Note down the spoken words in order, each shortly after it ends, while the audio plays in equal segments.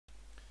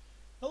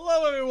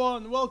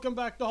everyone, welcome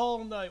back to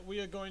Hollow Knight.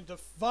 We are going to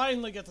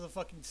finally get to the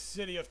fucking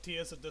City of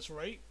Tears at this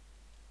rate.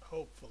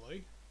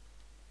 Hopefully.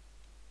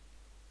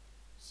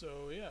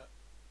 So, yeah.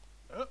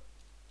 Up.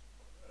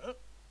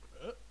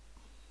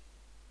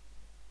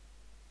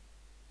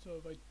 So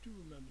if I do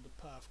remember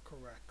the path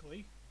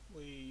correctly,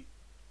 I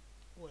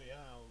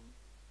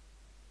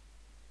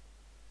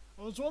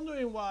was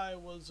wondering why I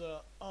was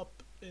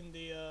up in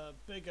the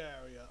big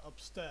area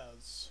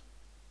upstairs.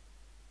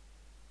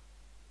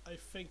 I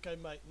think I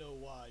might know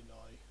why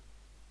now.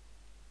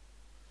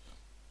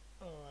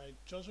 Alright,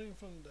 judging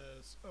from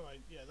this...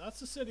 Alright, yeah,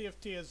 that's the City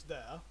of Tears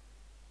there.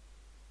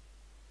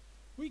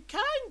 We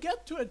can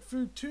get to it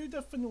through two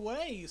different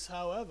ways,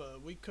 however.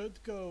 We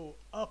could go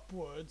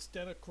upwards,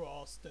 then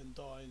across, then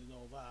down and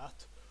all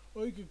that.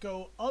 Or we could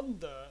go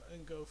under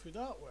and go through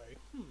that way.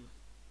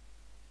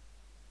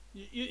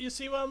 You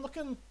see what I'm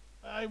looking?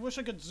 I wish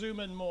I could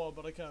zoom in more,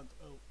 but I can't.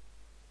 Oh.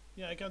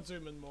 Yeah, I can't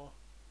zoom in more.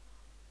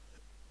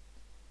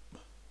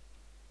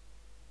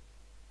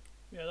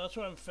 Yeah, that's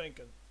what I'm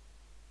thinking.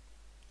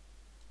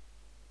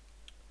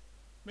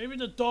 Maybe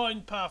the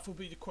down path will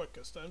be the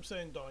quickest. I'm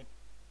saying down.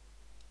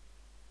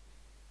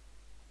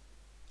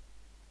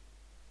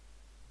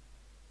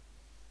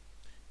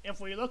 If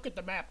we look at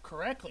the map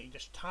correctly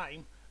this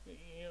time, you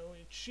know,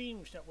 it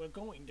seems that we're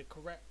going the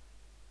correct...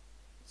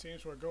 It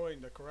seems we're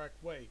going the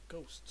correct way.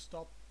 Ghost,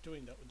 stop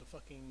doing that with the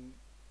fucking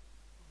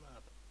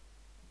map.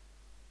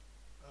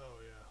 Oh,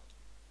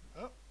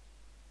 yeah. Oh.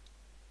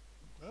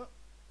 Oh.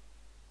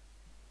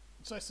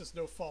 It's nice there's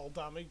no fall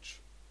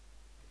damage.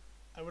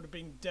 I would have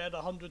been dead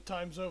 100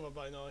 times over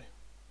by now.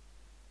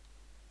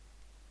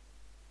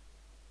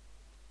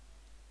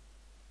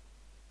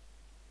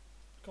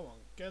 Come on,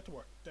 get to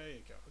work. There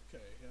you go.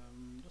 Okay,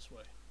 this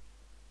way.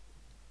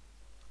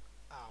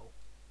 Ow.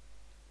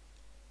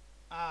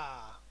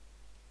 Ah.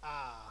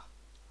 Ah.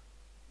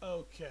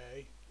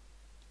 Okay.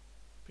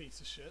 Piece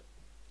of shit.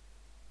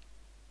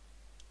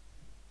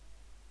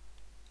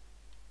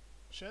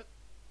 Shit.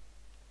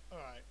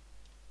 Alright.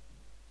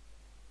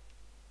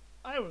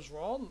 I was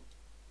wrong.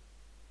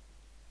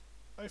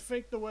 I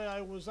think the way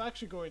I was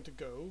actually going to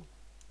go...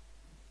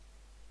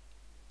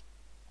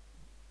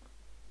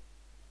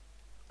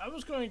 I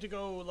was going to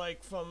go,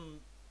 like, from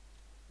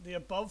the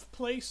above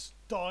place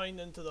down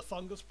into the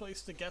fungus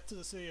place to get to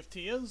the City of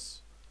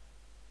Tears.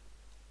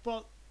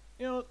 But,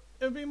 you know,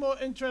 it would be more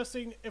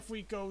interesting if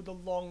we go the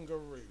longer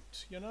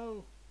route, you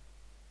know?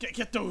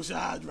 Get those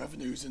ad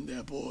revenues in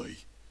there, boy!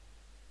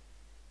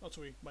 That's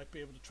where we might be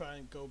able to try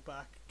and go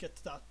back, get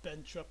to that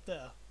bench up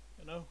there,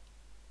 you know?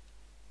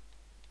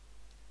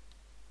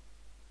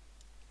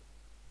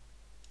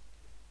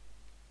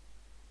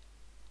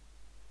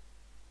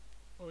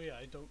 Oh yeah,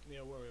 I don't need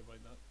to worry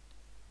about that.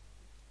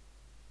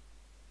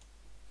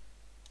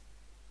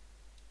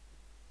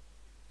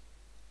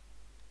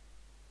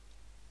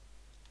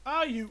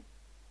 Ah, you!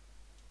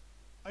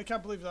 I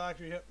can't believe that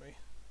actually hit me.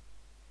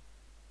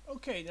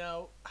 Okay,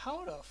 now,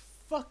 how the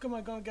fuck am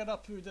I gonna get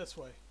up through this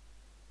way?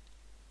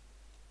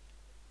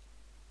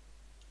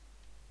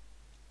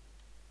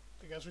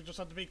 I guess we just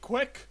have to be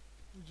quick.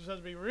 We just have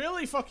to be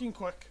really fucking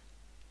quick.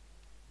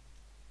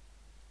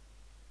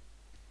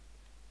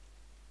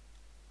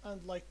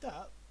 And like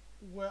that,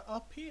 we're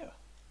up here.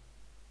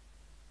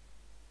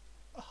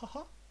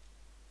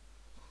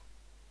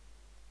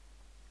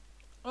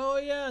 Oh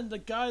yeah, and the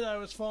guy that I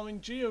was farming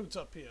geodes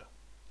up here.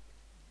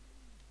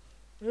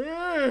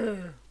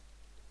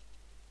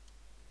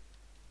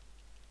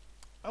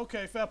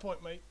 Okay, fair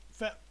point, mate.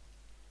 Fair.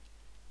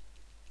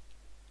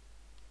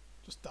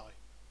 Just die.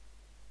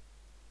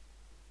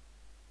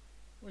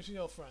 Where's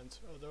your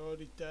friends? Oh, they're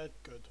already dead?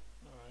 Good.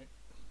 Alright.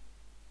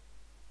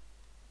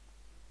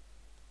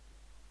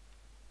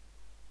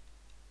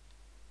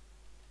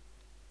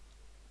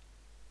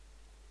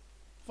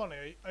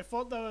 Funny, I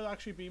thought that would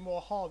actually be more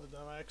harder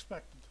than I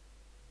expected.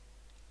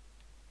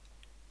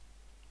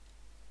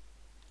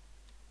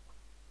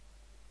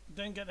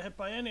 Didn't get hit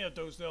by any of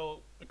those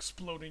little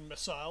exploding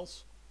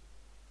missiles.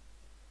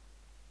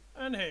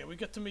 And hey, we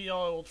get to meet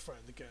our old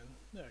friend again.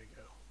 There you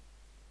go.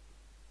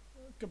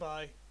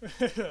 Goodbye.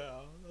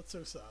 That's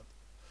so sad.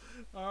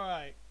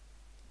 Alright.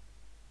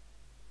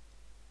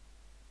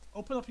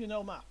 Open up your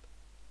no map.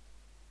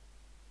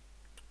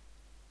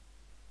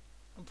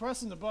 I'm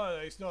pressing the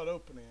button, it's not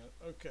opening it.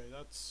 Okay,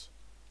 that's...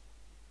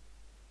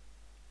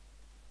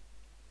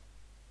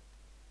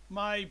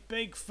 my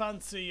big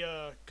fancy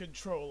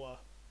controller.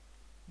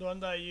 The one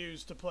that I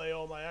use to play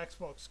all my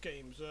Xbox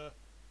games.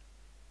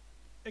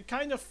 It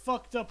kind of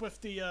fucked up with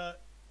the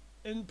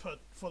input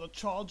for the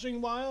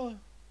charging wire.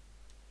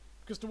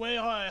 Because the way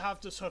I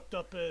have this hooked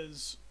up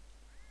is...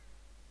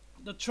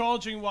 the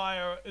charging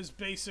wire is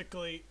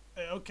basically...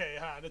 okay,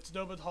 it's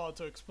no bit hard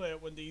to explain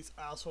it when these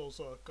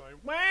assholes are going...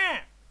 Wah!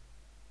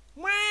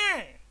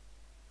 Wah!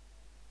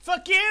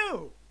 Fuck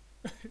you!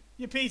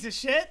 You piece of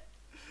shit!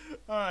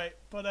 Alright,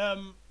 but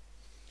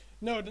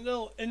no, the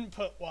little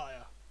input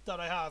wire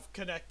that I have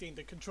connecting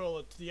the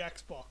controller to the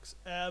Xbox,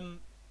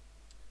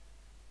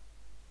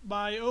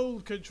 my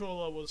old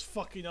controller was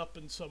fucking up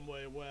in some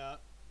way where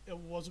it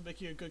wasn't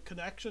making a good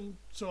connection,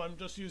 so I'm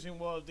just using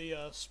one of the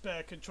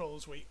spare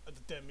controllers. Wait, I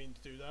didn't mean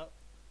to do that.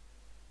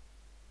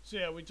 So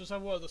yeah, we just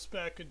have one of the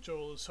spare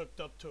controllers hooked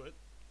up to it.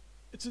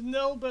 It's a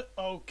little bit...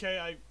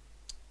 Okay,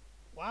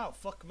 wow,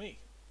 fuck me.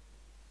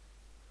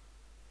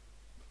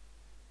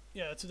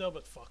 Yeah, it's a little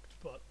bit fucked,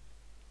 but...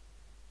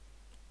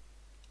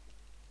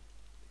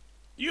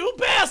 You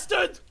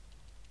bastard!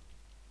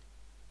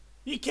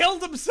 He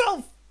killed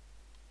himself!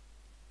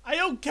 I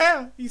don't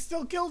care! He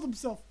still killed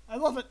himself. I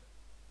love it.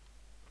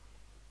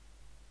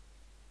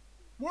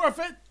 Worth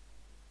it!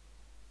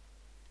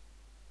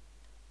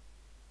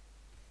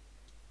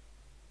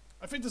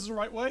 I think this is the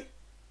right way.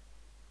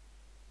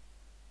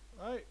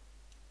 Right.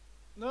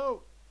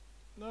 No.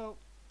 No.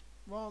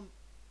 Wrong.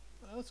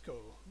 Let's go.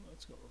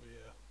 Let's go over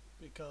here.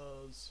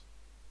 Because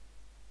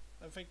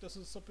I think this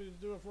is something to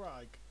do with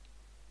Rag.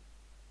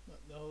 That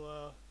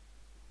little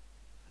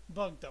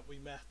bug that we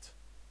met.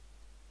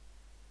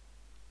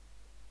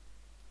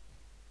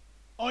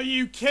 Are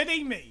you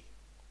kidding me?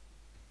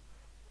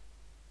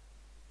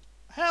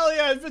 Hell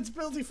yeah,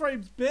 invincibility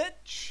frames,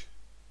 bitch!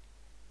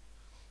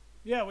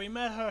 Yeah, we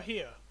met her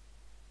here.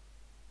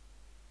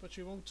 But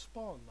she won't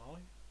spawn now.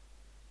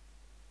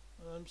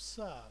 I'm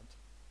sad.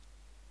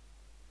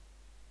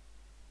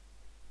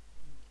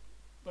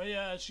 But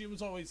yeah, she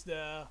was always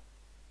there.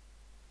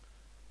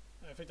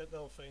 I think that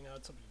little thing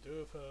had something to do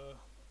with her.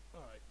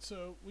 Alright,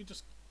 so we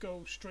just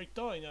go straight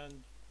down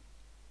and...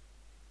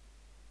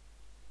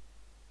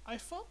 I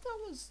thought that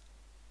was...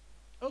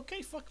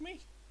 Okay, fuck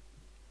me.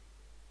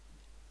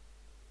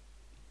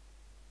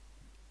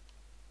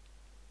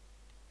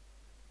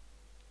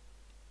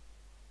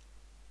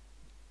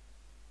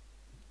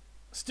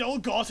 Still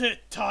got it,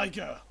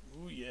 Tiger!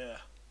 Ooh yeah.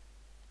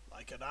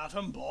 Like an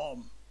atom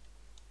bomb.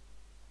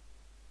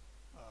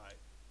 Alright.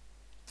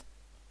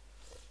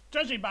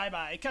 Judging by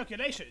my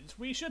calculations,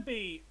 we should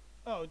be...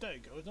 Oh, there you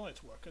go, now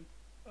it's working.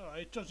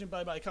 Alright, judging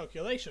by my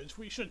calculations,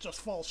 we should just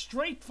fall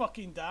straight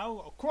fucking down,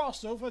 or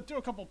cross over, do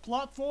a couple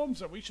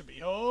platforms, and we should be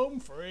home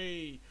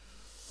free.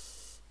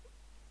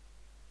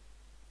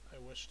 I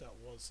wish that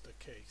was the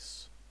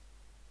case.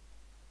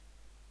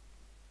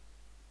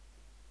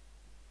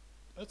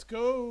 Let's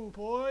go,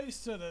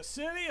 boys, to the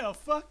city of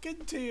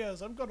fucking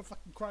tears. I'm gonna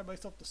fucking cry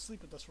myself to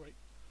sleep at this rate.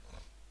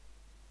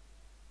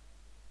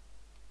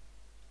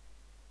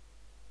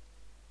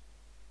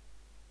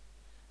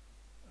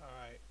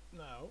 Alright,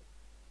 now.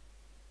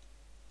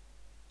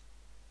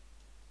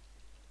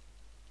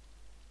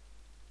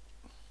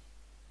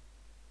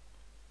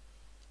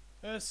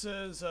 This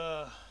is,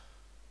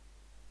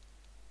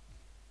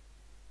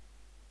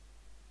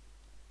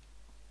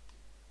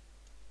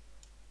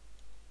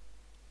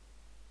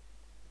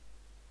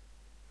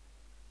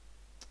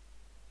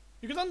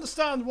 you can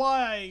understand why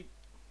I...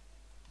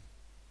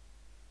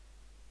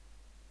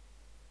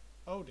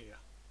 Oh dear.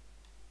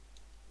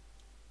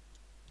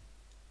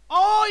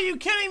 Oh, are you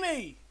kidding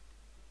me?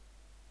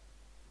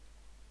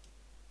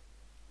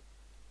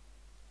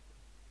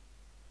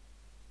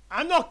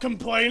 I'm not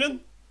complaining.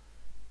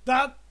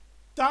 That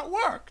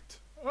worked.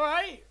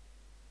 Alright.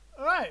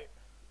 Alright.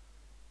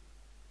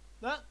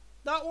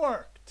 That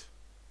worked.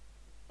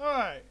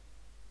 Alright.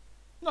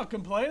 Not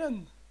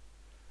complaining.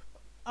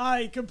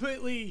 I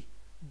completely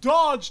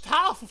dodged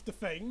half of the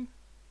thing.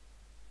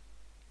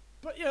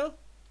 But you know,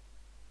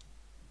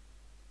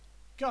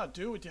 gotta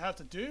do what you have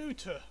to do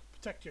to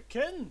protect your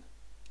kin.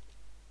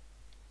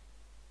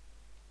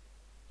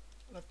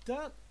 And if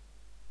that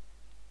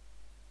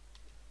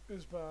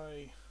is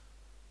by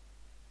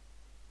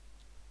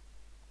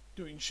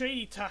doing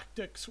shady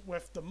tactics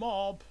with the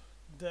mob,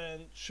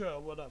 then sure,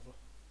 whatever.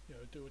 You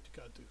know, do what you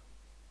gotta do.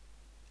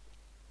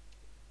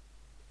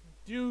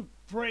 Do you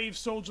brave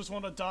soldiers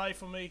want to die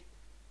for me?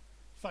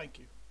 Thank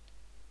you.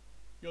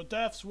 Your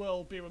deaths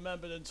will be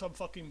remembered in some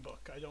fucking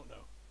book, I don't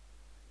know.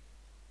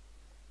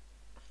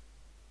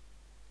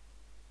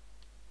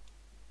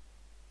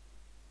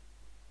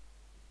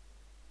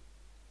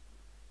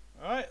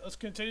 Alright, let's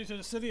continue to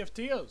the City of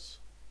Tears.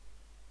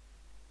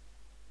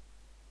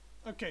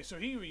 Okay, so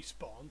he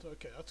respawned.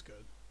 Okay, that's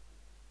good.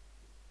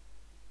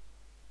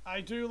 I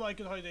do like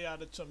it how they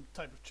added some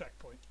type of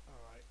checkpoint.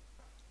 Alright.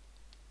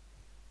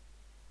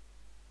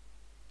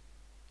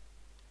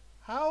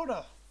 How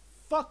the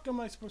fuck am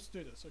I supposed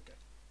to do this? Okay.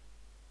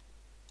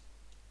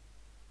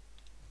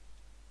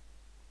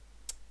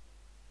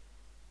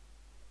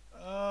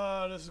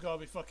 This is gonna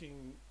be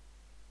fucking...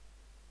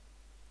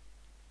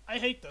 I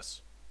hate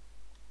this.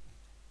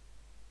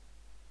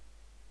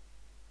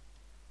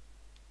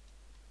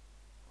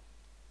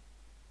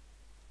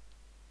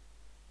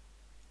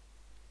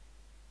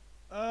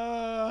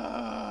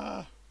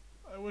 I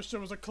wish there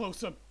was a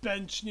closer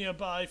bench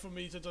nearby for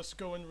me to just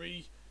go and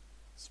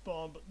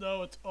respawn, but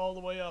no, it's all the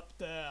way up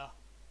there.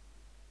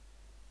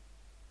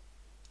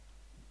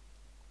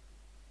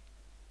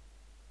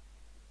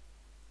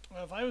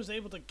 Well, if I was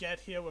able to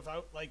get here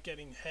without, like,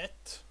 getting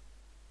hit,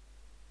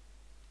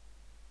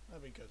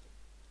 that'd be good.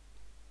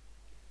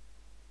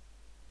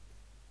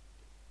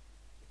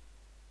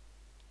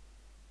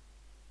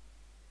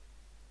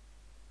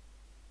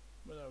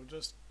 But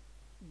just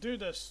do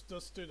this.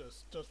 Just do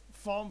this. Just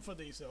farm for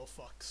these little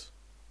fucks.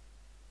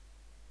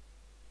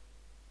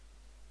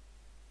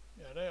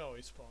 Yeah, they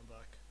always spawn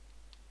back.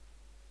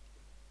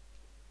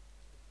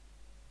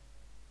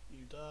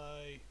 You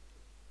die.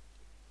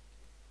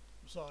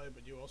 I'm sorry,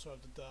 but you also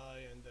have to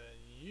die, and then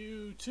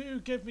you too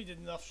give me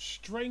enough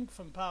strength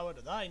and power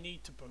that I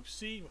need to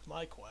proceed with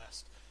my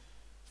quest.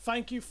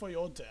 Thank you for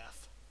your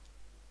death.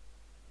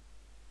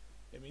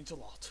 It means a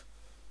lot.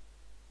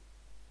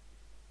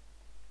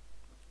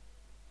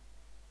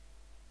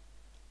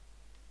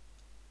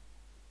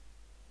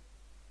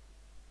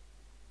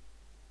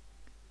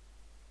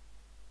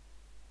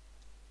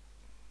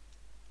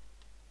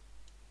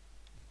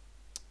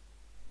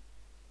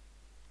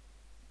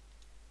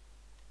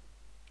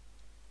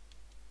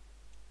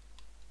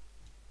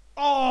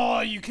 Oh,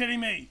 are you kidding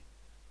me?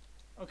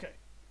 Okay.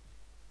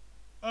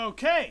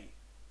 Okay.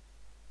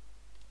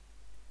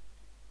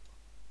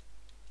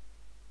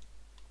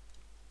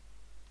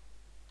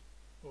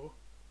 Oh.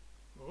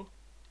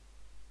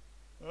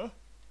 Oh.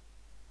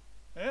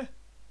 Eh?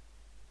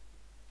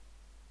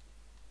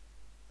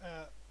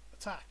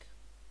 Attack.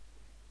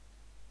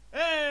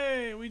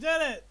 Hey, we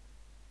did it!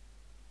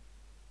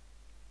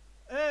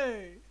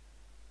 Hey!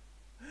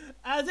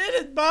 I did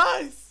it,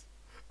 boys!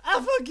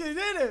 I fucking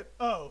did it!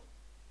 Oh.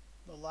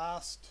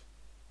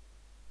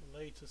 The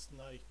latest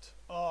night.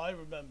 Oh, I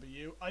remember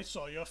you. I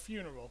saw your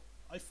funeral.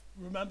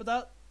 Remember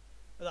that?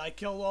 And I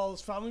killed all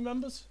his family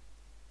members?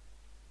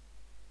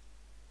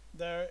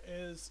 There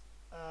is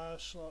a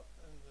slot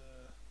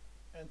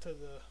and enter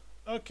the...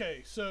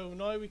 Okay, so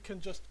now we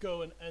can just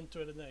go and enter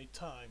it at any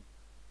time.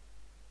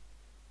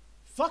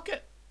 Fuck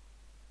it!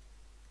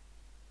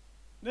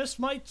 This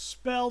might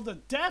spell the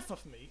death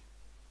of me.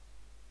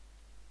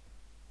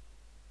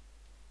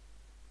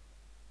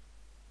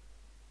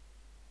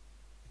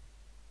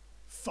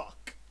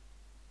 Fuck.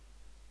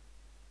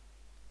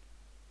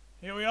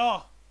 Here we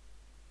are.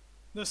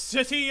 The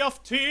city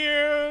of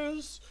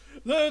tears.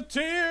 The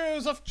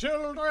tears of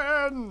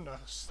children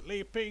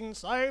sleeping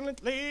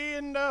silently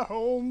in their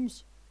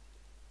homes.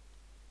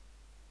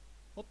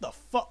 What the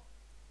fuck?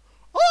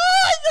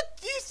 Oh,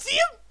 look, you see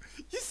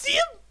him? You see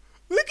him?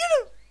 Look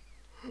at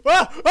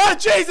him. Ah,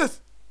 Jesus.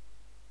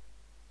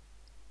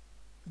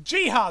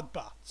 Jihad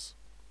bats.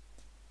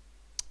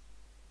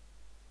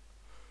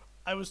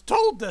 I was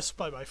told this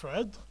by my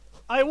friend.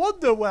 I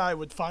wonder where I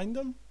would find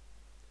them.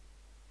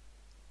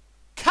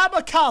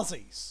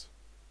 Kamikazes.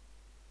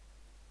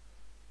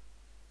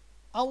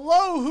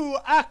 Allahu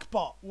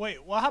Akbar.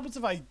 Wait, what happens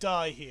if I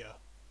die here?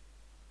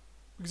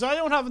 Because I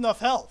don't have enough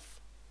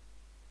health.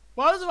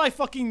 What happens if I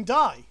fucking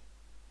die?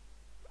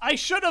 I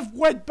should have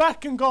went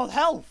back and got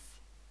health.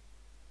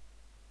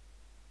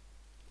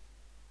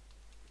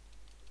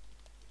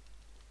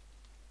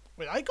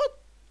 Wait,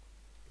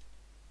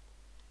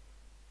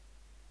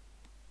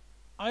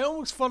 I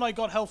almost thought I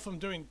got health from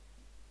doing...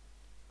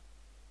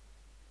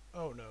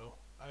 Oh no.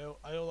 I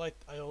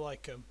don't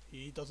like him.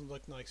 He doesn't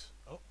look nice.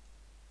 Oh.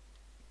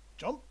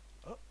 Jump?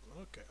 Oh,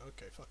 okay,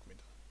 fuck me.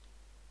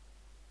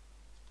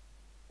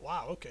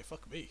 Wow, okay,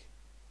 fuck me.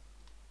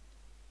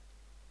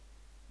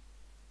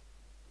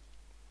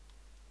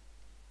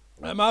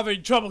 I'm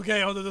having trouble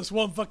getting onto this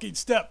one fucking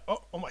step.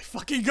 Oh my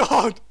fucking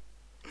god!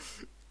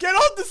 Get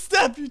on the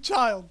step, you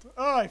child!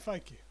 Alright,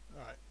 thank you.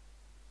 Alright.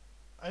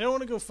 I don't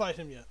want to go fight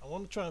him yet. I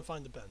want to try and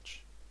find the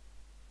bench.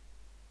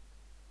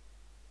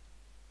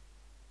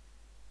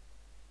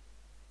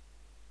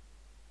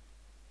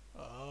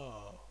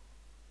 Oh,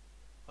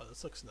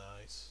 this looks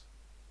nice.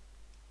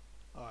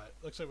 Alright,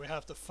 looks like we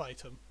have to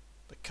fight him.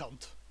 The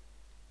cunt.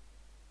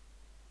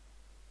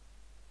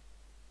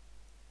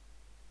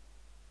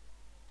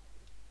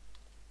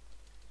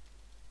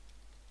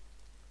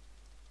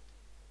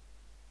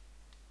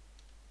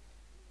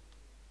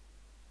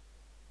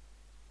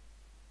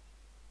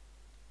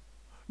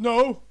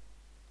 No!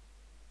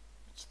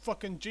 It's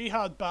fucking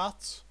jihad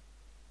bats.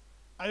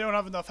 I don't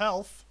have enough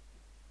health.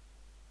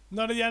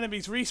 None of the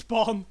enemies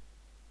respawn.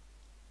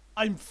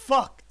 I'm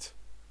fucked.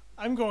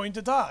 I'm going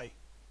to die.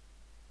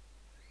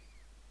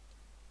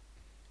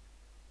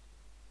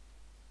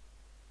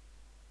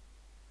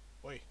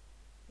 Wait.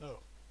 No.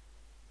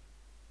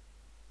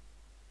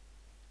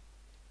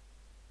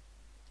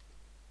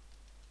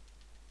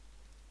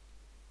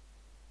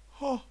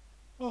 Oh,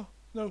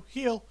 no,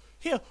 heal.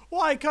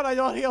 Why can I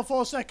not heal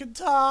for a second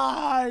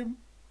time?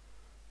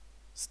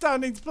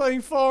 Standing's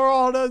playing For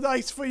Honor,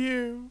 nice for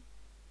you.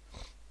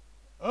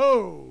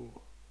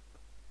 Oh,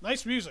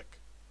 nice music.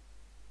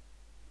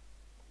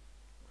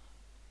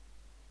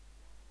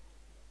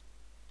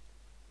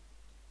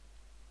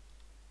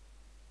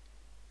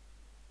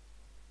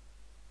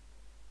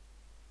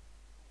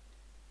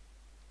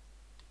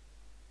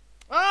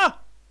 Ah!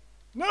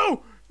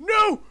 No!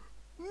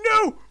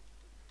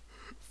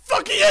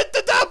 Fucking hit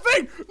the damn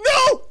thing!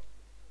 No!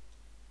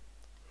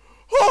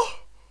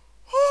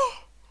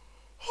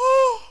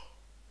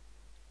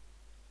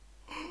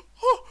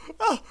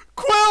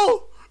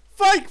 Quill!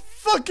 Thank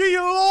fucking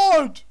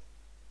Lord!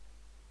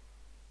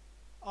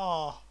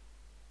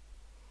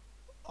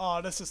 Oh,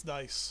 this is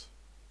nice.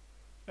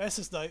 This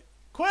is nice.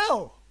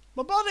 Quill!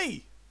 My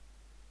buddy!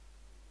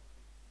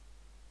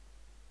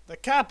 The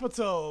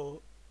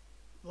capital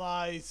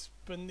lies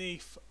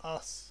beneath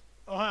us.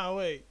 Oh,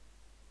 wait.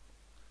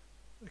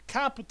 The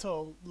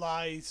capital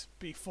lies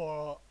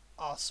before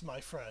us,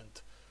 my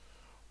friend.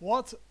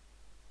 What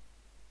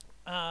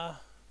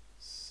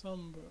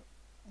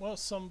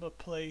somber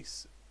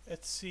place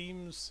it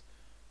seems,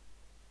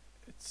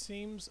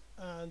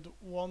 and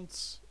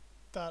once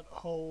that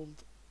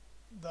hold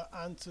the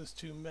answers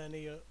to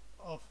many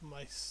of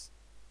my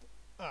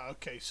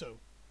okay, so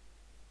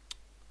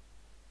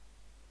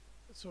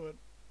it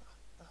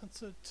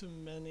answered to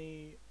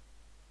many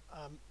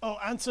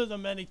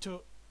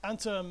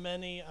answer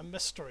many a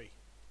mystery.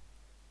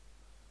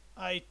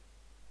 I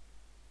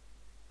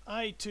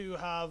too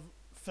have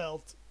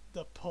felt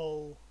the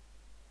pull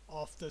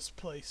of this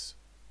place.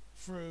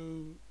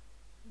 Through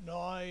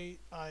now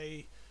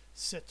I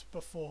sit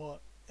before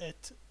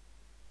it,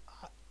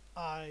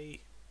 I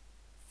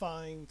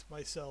find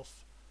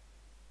myself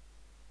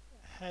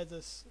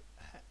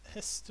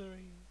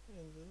history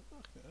in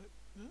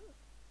the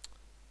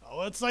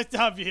oh, it's nice to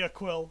have you here,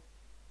 Quill.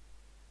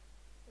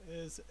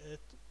 Is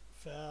it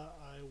fair,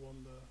 I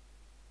wonder,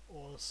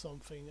 or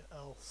something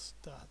else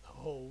that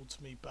holds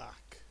me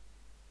back?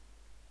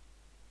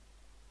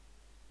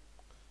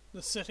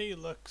 The city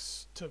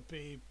looks to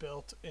be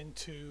built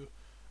into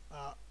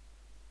a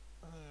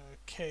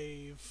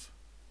cave,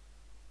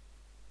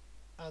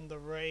 and the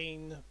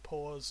rain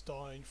pours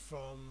down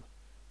from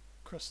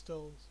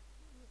crystals.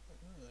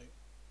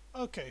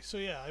 Okay, so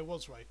yeah, I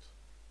was right.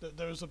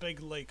 There's a big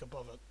lake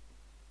above it.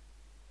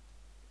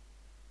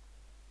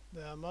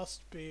 There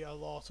must be a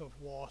lot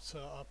of water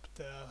up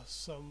there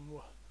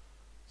somehow,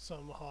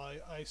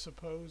 I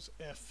suppose,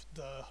 if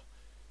the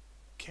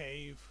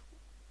cave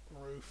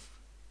roof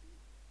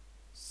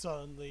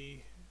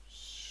suddenly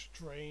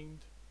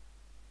strained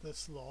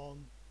this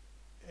long,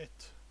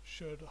 it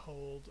should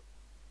hold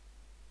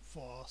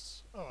for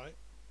us. Alright.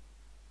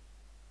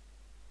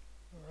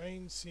 The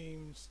rain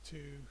seems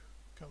to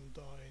come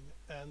down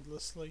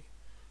endlessly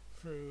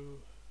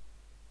through.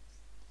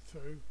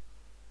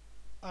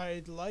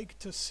 I'd like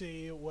to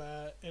see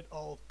where it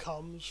all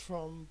comes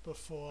from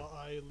before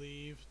I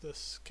leave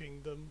this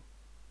kingdom.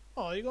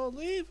 Oh, you gonna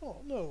leave?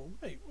 Oh no,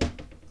 mate,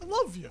 I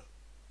love you.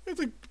 You're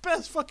the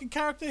best fucking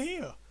character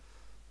here.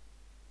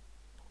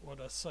 What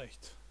a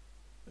sight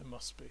it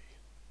must be.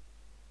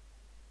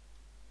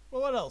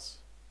 Well, what else?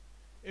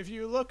 If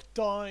you look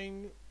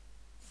down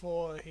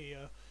for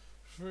here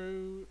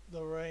through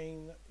the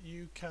rain,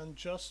 you can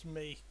just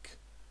make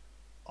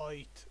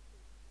out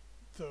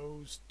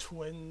those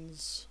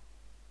twins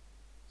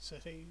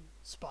city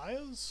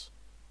spires.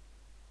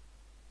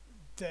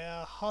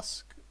 Their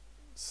husk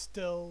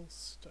still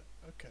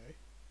okay.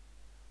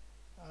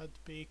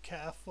 I'd be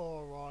careful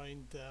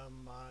around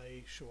them,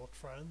 my short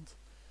friend.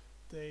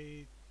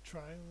 They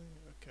trying.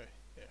 Okay,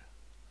 yeah,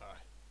 alright.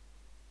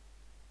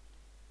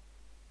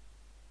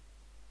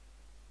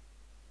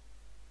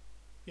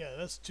 Yeah,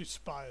 there's two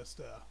spires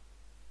there.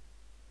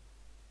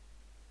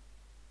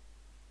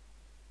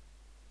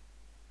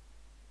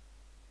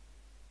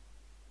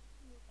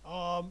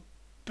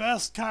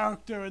 Best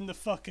character in the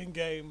fucking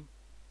game.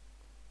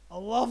 I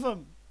love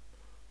him.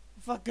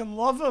 I fucking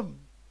love him.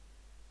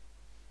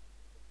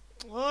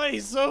 Oh,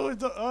 he's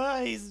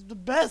he's the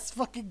best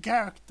fucking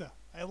character.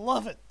 I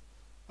love it.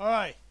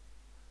 Alright.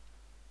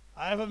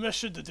 I have a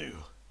mission to do.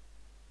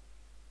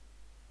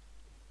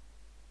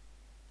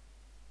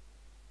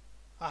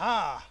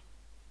 Aha!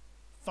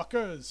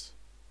 Fuckers.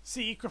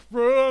 Secret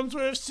rooms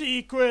with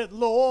secret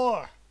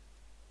lore.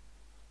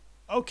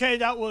 Okay,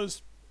 that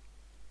was...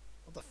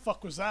 What the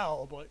fuck was that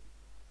all about?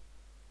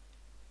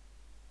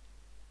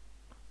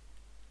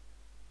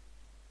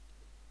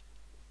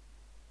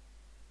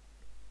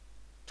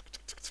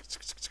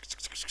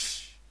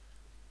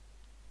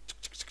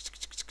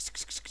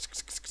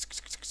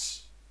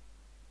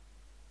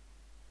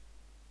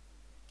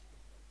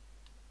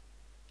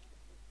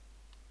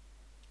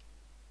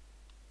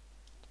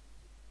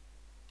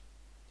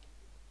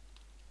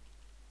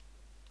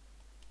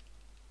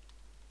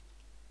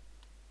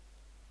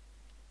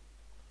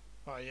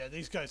 Oh yeah,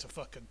 these guys are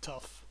fucking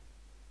tough.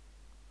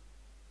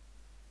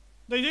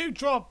 They do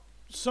drop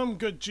some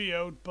good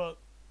geode, but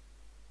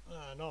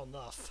not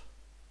enough,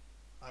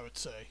 I would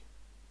say.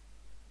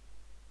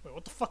 Wait,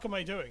 what the fuck am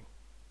I doing?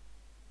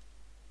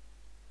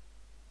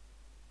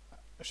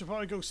 I should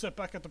probably go sit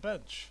back at the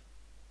bench.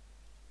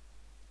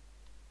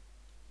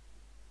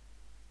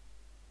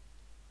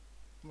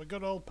 My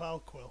good old pal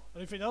Quill.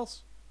 Anything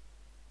else?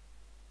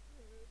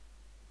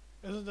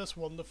 Isn't this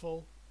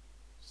wonderful?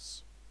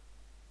 Spot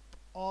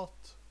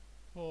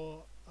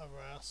for a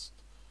rest.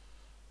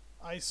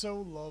 I so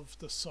love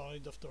the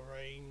sound of the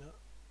rain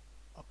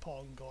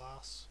upon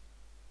glass.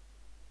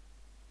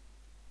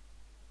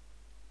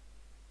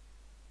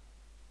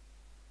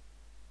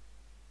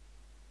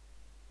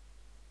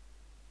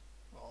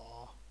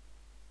 Aww.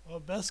 Oh,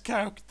 best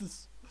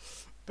characters.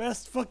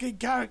 Best fucking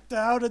character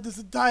out of this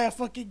entire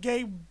fucking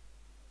game.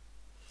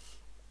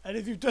 And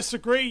if you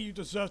disagree, you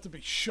deserve to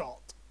be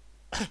shot.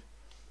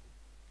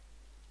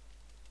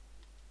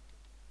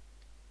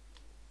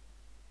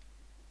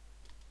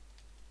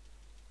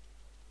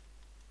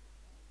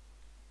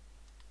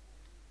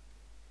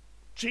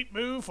 Cheap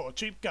move or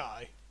cheap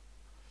guy?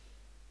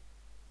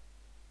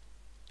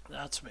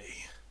 That's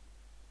me.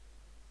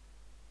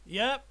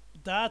 Yep,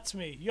 that's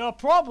me. You're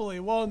probably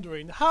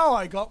wondering how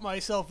I got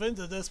myself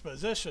into this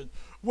position.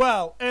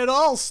 Well, it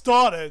all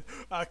started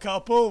a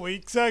couple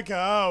weeks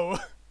ago.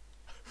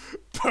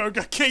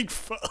 Burger King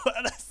for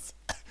lettuce.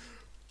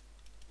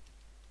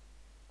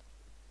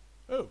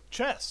 Oh,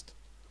 chest.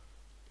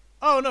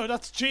 Oh no,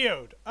 that's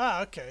geode.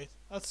 Ah, okay.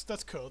 That's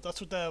cool.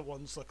 That's what their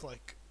ones look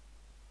like.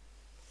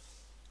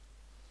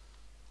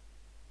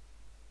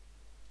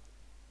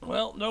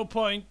 Well, no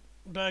point.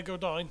 Better go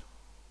down.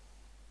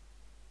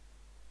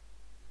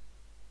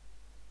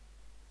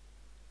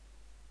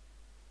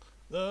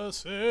 The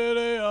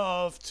City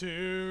of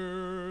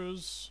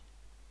Tears.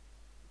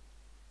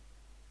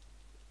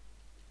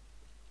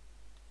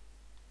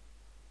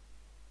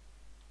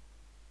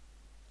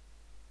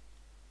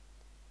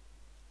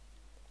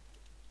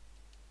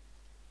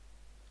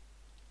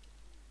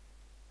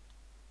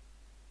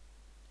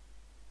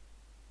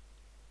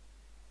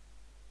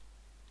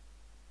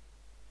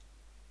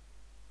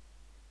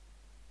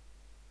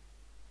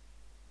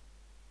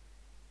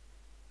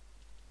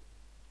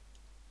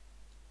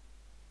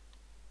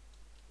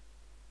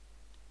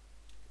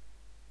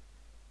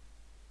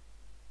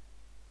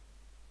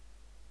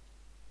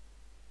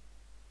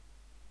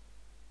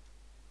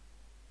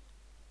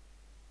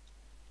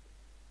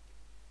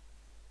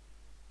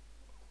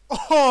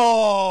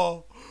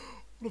 Oh,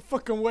 what a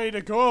fucking way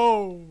to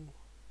go.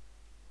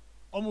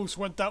 Almost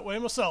went that way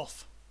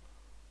myself.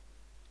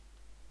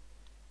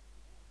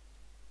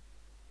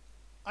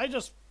 I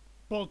just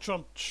bull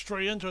jumped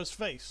straight into his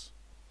face.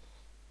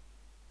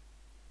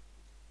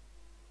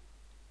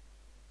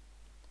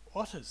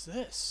 What is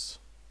this?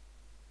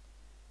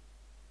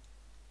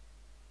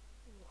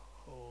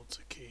 Holds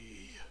a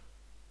key.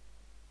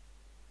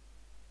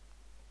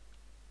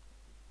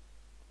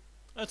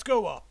 Let's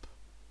go up.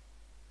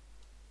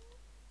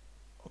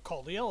 I'll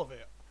call the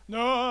elevator.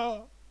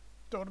 No!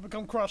 Don't want to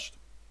become crushed.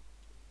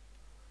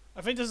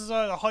 I think this is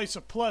a house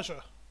of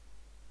pleasure.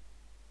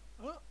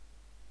 Oh,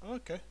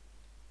 okay.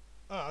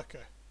 Oh,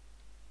 okay.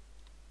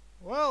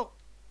 Well.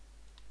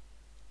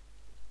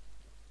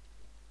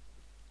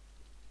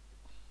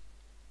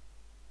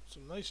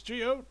 Some nice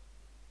geode.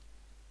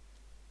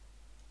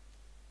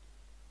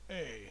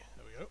 Hey,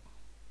 there we go.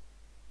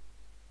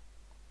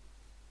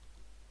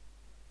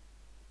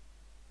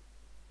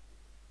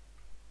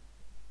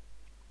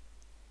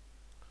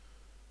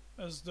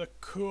 That's the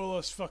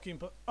coolest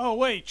fucking oh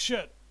wait,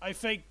 shit. I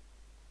think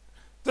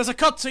there's a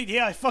cutscene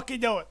here, I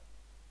fucking know it.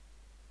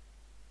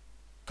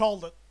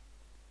 Called it.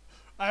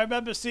 I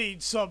remember seeing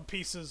some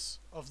pieces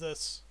of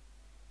this.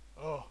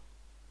 Oh.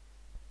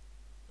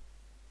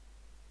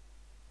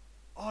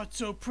 Oh, it's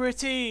so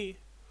pretty.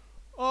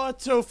 Oh,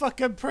 it's so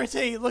fucking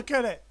pretty. Look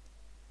at it.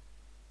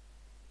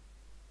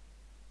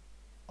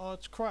 Oh,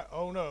 it's crap.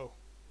 Oh no.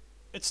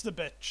 It's the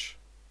bitch.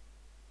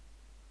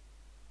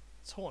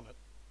 It's Hornet.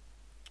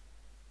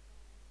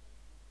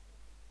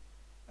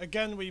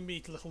 Again, we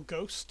meet Little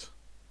Ghost.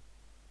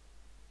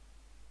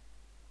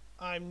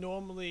 I'm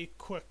normally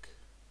quick.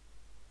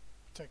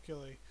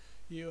 Particularly,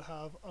 you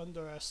have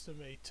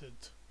underestimated,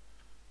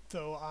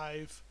 though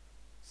I've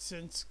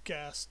since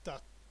guessed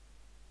that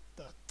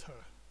the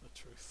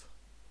truth.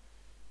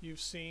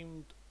 You've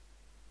seen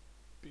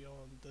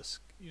beyond this.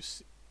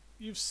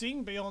 You've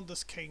seen beyond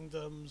this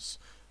kingdom's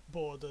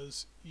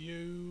borders.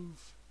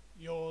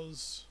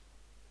 Yours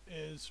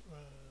is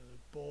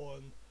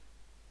born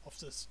of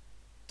this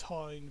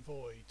time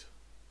void,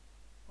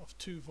 of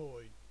two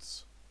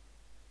voids.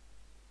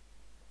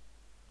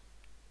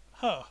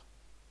 Huh.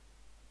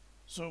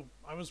 So,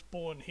 I was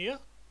born here,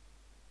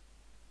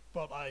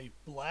 but I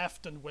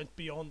left and went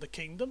beyond the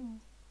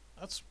kingdom?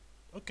 That's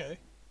okay.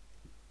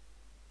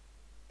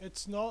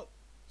 It's not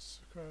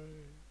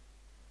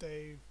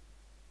Dave,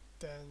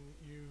 then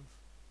you've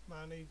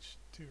managed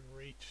to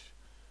reach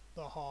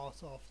the heart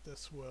of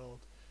this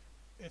world.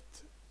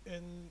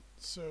 In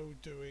so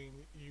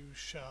doing, you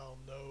shall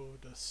know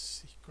the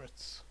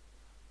secrets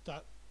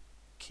that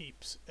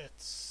keeps it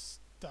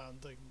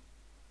standing.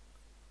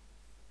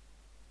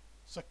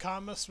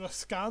 Sakamus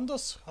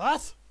Miscandus?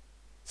 What?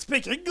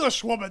 Speak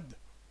English, woman!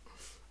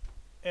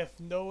 If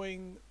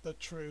knowing the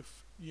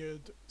truth,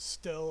 you'd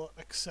still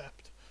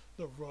accept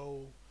the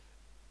role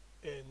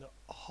in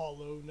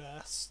Hollow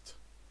Nest,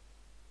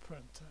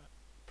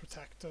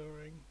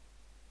 protecting,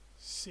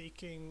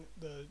 seeking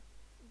the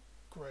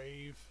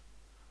grave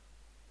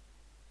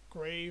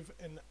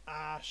in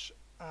ash,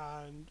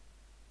 and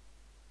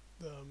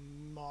the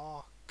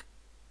mark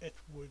it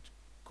would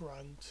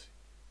grant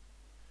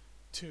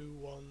to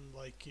one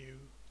like you.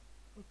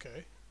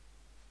 Okay.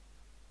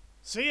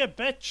 See ya,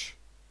 bitch!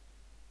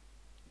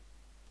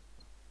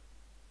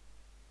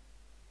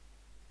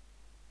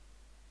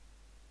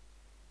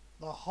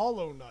 The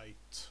Hollow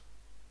Knight.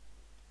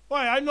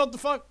 Why, I'm not the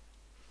fuck.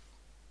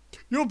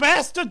 You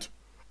bastard!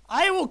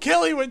 I will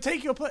kill you and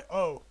take your place.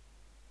 Oh.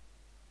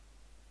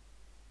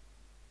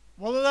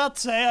 What did that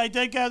say? I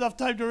didn't get enough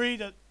time to read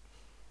it.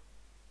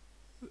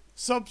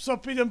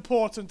 Something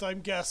important,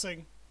 I'm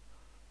guessing.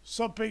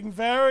 Something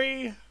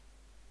very,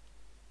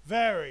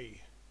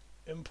 very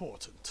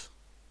important.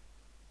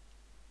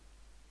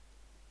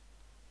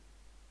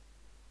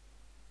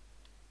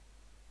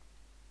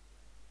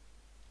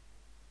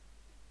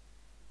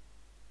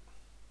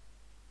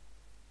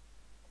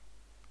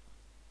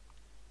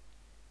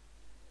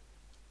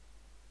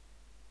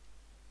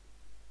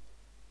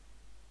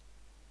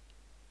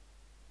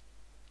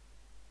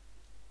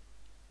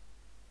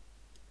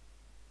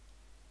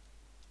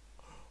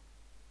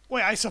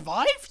 Wait, I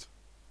survived?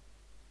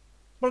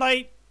 But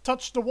I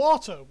touched the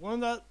water. Wouldn't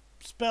that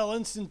spell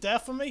instant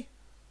death for me?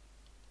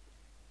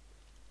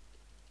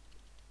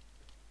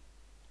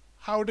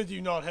 How did you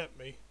not hit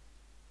me?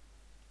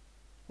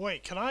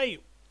 Wait, can I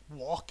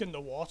walk in the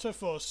water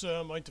for a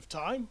certain amount of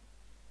time?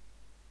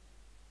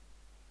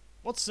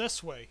 What's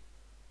this way?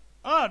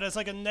 Ah, there's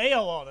like a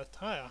nail on it.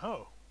 Hi,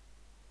 ho.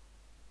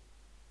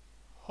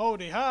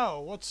 Holy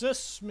how, what's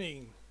this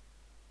mean?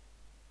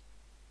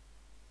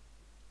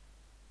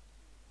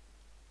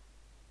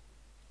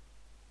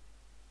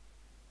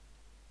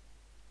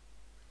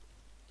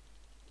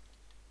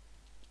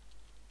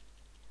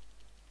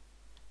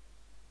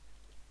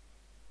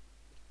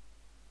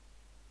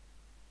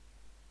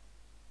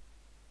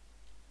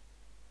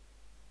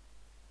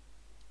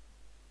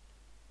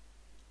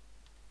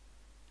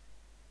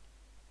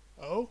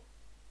 Oh?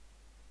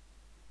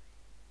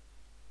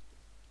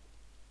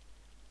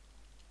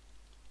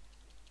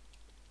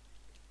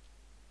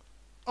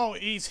 Oh,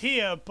 he's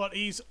here, but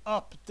he's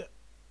up the...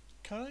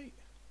 Can I...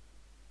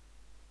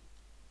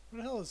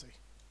 Where the hell is he?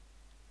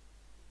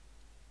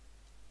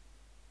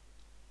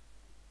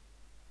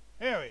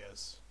 There he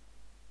is.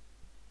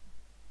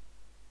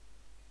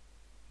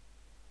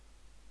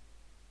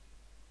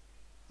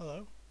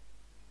 Hello?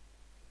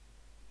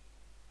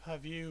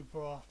 Have you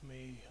brought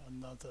me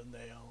another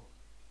nail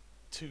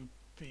to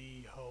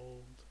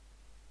behold?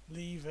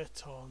 Leave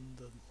it on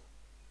the...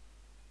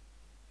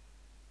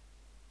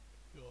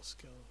 your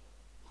skill.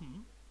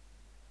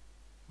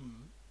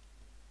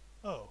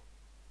 Oh,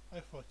 I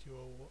thought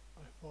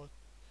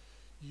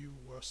you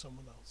were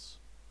someone else.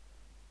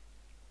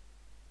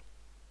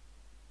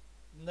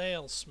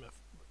 Nailsmith.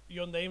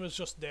 Your name is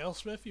just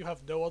Nailsmith? You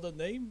have no other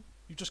name?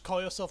 You just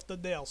call yourself the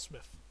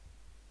Nailsmith.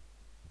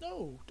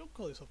 No, don't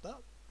call yourself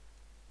that.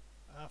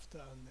 After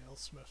a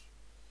Nailsmith,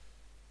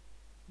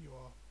 you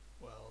are,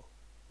 well,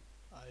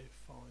 I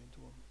find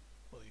one.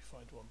 Well, you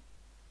find one.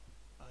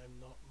 I'm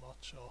not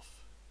much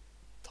of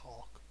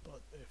talk,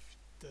 but if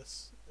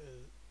this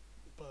is,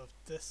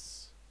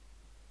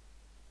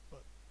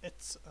 but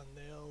it's a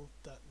nail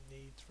that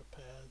needs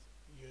repaired,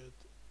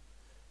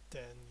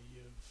 then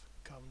you've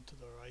come to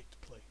the right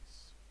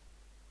place.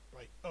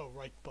 Right, oh,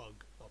 right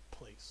bug, not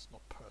place,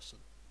 not person,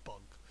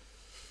 bug.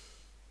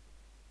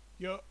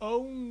 Your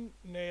own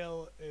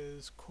nail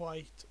is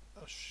quite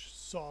a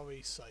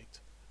sorry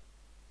sight.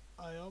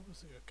 I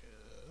obviously,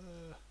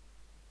 okay,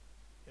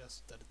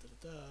 yes,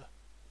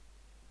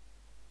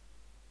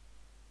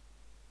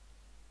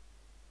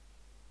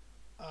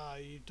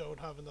 you don't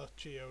have enough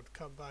geode.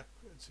 Come back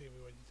and see me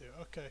when you do.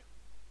 Okay.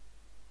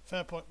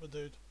 Fair point, my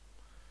dude.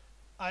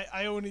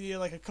 I only need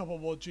like a couple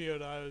more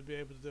geode and I would be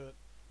able to do it.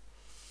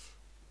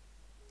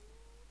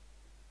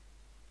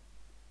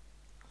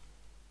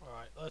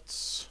 Alright,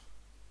 let's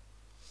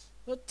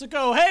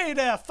go. Hey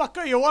there,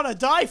 fucker, you wanna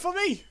die for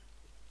me?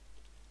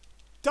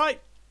 Die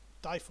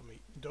for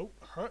me. Don't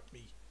hurt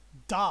me.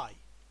 Die.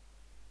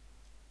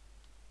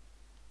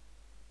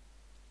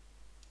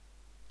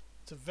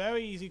 It's a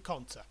very easy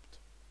concept.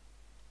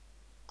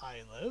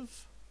 I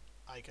live,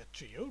 I get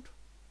geode,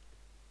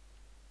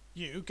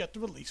 you get the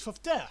relief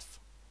of death.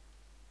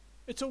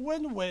 It's a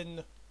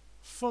win-win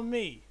for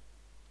me.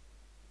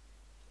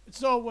 It's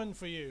not a win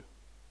for you.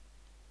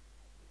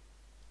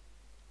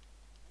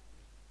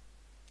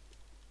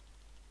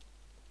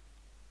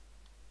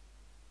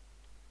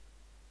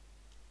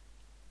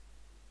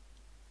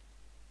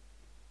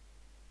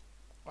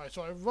 Alright,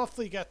 so I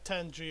roughly get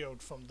 10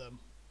 geode from them.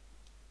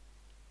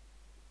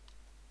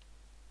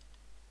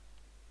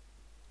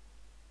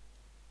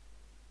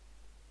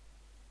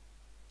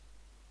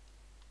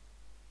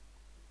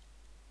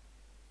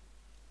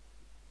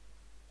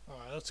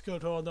 Alright, let's go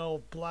to our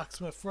old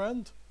blacksmith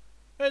friend.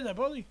 Hey there,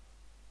 buddy.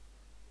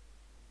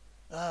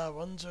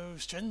 Runzo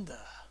Strenda.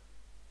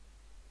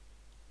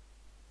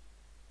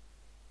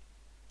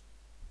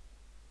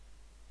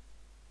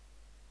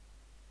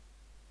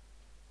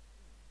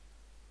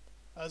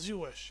 As you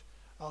wish.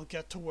 I'll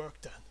get to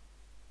work then.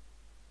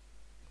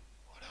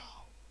 Oh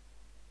no.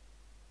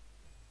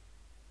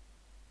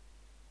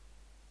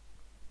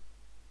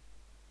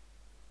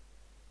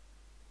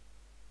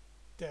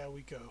 There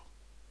we go.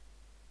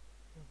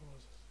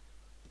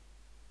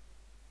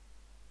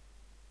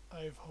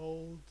 I've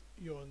hold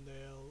your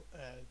nail's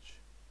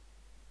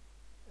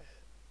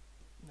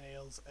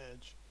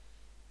edge.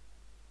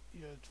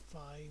 you'd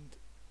find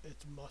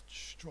it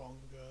much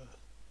stronger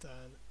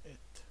than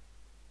it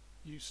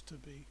used to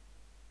be.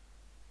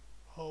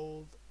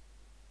 Hold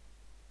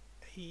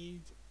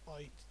heed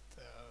right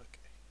there.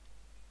 Okay.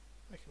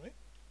 I can wait.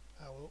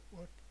 How will it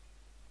work?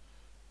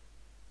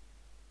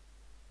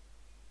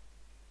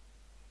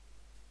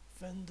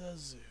 Vendor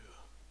Zoo.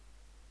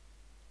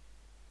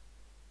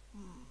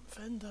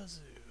 Vendor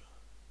Zoo.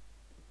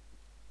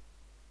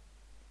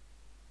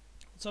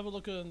 Let's have a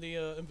look in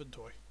the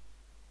inventory.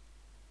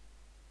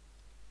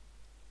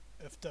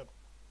 If the...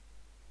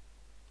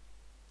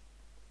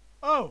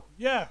 Oh,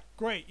 yeah,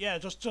 great, yeah,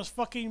 just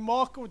fucking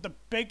mark it with the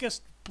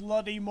biggest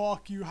bloody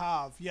mark you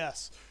have,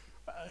 yes.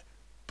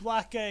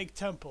 Black Egg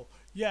Temple,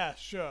 yeah,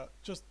 sure,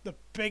 just the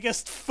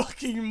biggest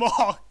fucking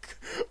mark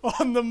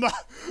on the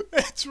map.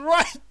 It's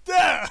right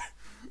there!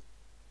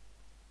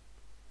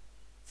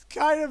 It's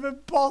kind of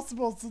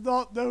impossible to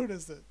not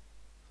notice it.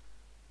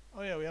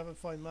 Oh yeah, we haven't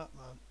found Map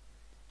Man.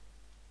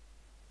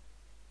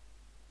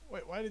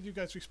 Wait, why did you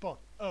guys respawn?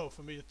 Oh,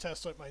 for me to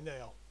test out my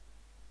nail.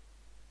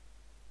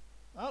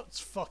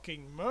 That's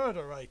fucking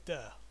murder right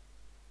there.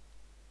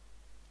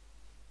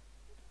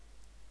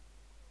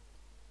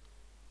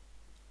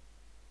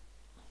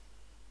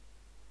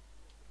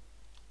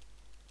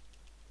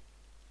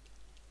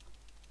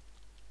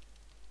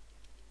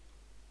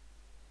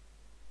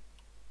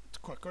 It's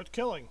quicker at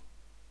killing.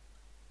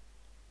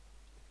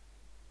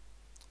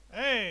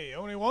 Hey,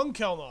 only one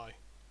kill now.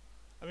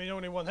 I mean,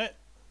 only one hit.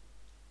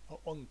 Not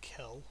one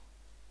kill.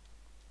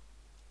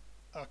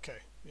 Okay,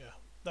 yeah.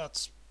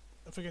 That's...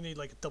 I think I need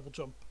like a double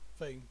jump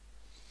thing.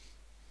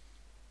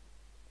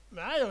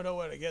 I don't know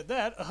where to get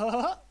that.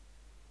 Alright,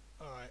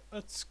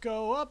 let's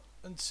go up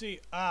and see.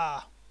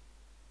 Ah.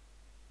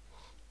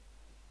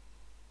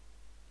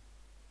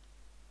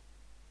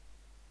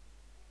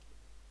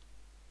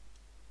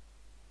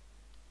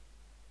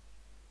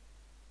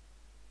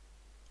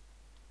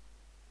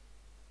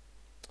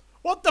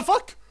 What the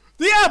fuck?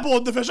 The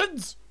airborne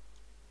divisions!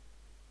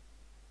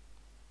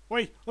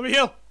 Wait, let me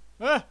heal.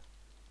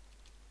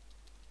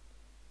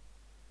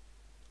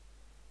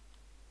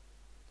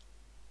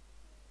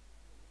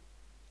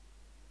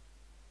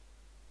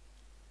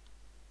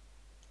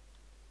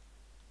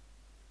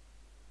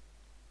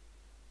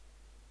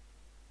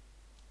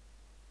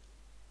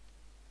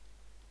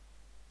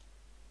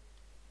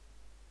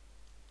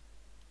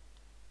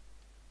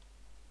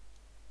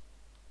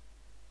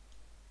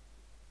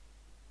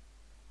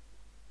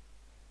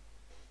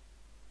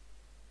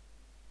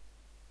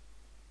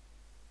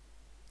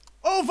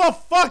 Oh, for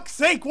fuck's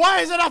sake,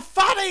 why is it a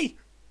fatty?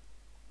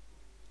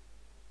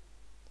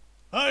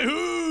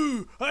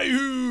 Hi-hoo!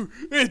 Hi-hoo!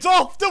 It's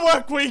off to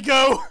work we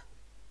go!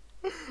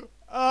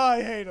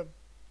 I hate him.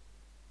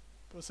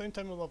 But at the same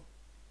time I love him.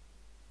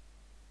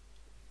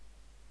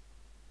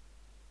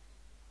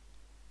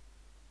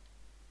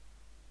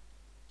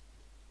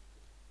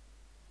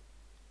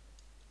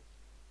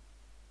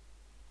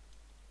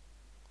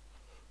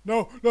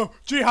 No, no,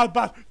 Jihad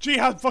bat!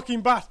 Jihad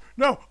fucking bat!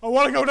 No, I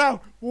wanna go down! I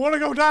wanna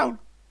go down!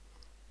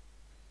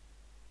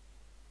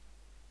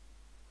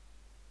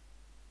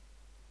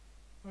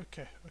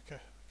 Okay, okay,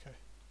 okay,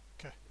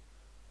 okay.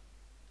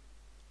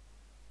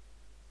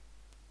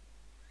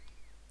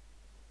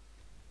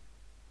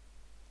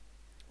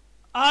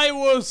 I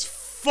was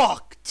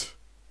fucked!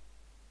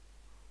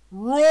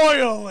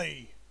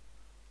 Royally!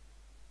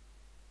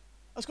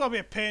 That's gonna be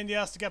a pain in the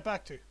ass to get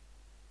back to.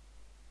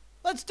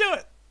 Let's do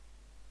it!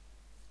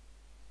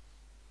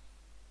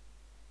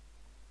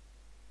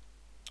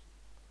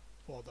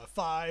 For the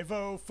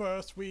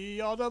 501st,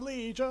 we are the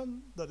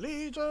Legion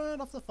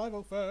of the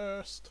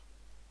 501st.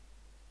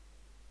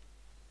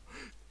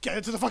 Get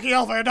into the fucking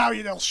elevator now,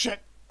 you little shit!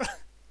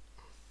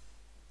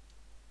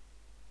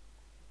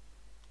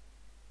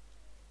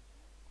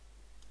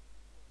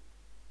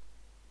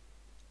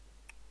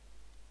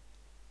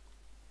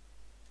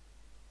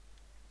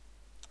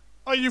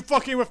 Are you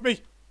fucking with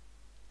me?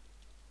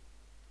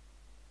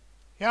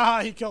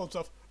 Yeah, he killed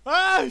himself.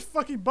 Ah, he's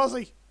fucking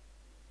buzzy.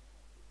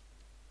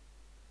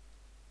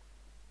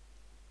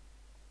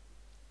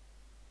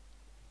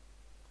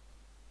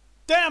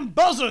 Damn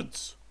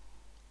buzzards!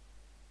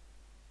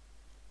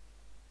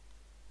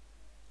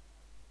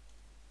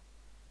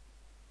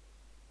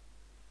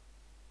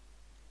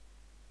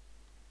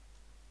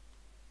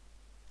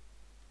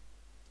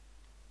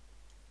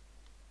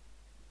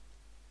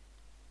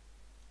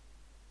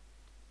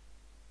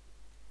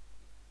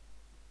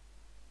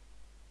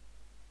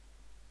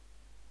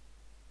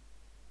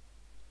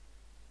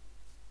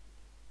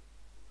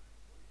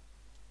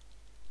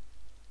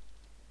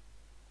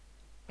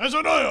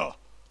 Azanaya!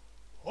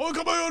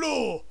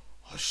 Okamayoro!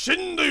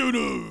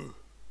 Shindayuru!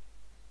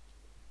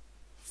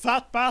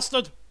 Fat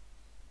bastard!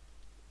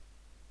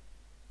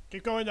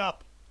 Keep going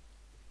up.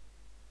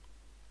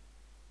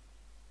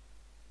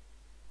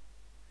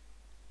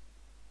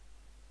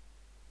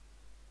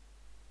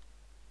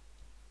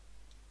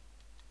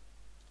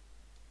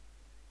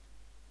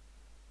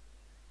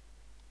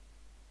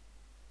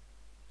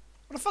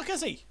 What the fuck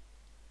is he?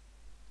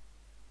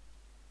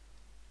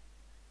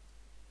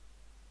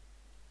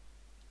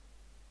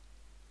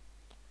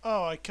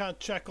 Oh, I can't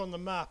check on the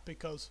map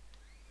because...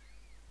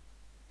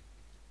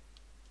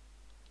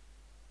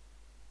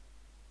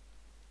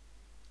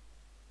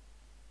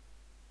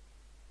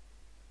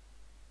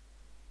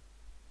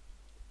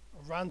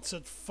 A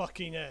rancid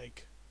fucking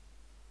egg.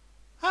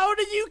 How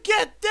did you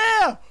get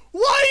there?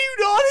 Why are you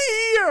not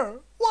here?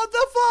 What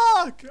the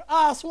fuck?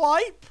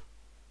 Asswipe?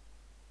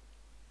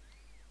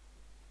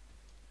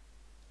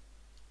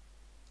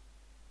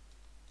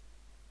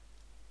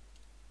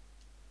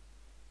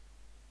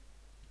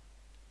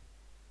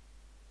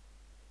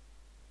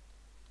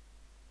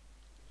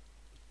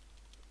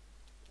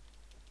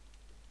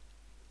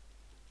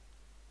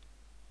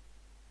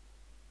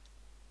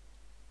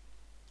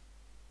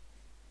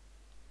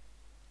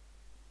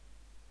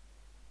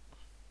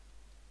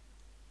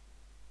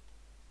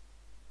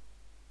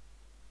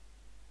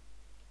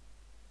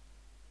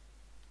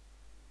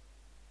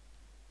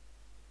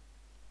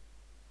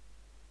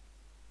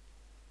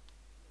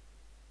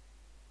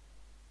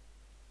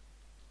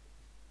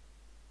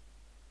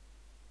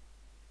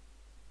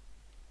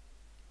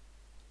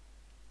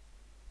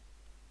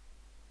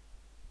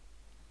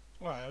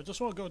 Alright, I just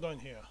want to go down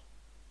here.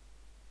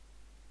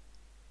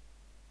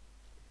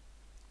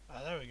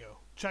 Ah, there we go.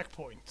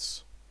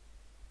 Checkpoints.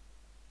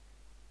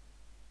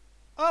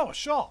 Oh, a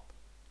shop.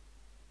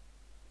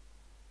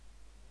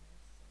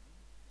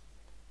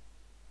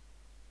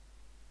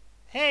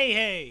 Hey,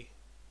 hey.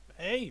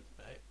 Hey,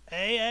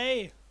 hey,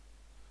 hey.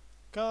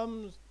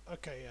 Comes.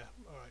 Okay,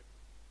 yeah, alright.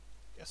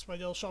 Yes, my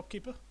little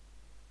shopkeeper.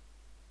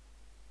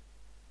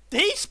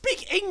 Did he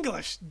speak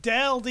English?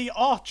 Dale the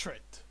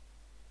Orchard.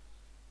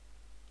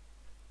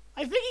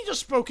 I think he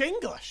just spoke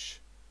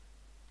English.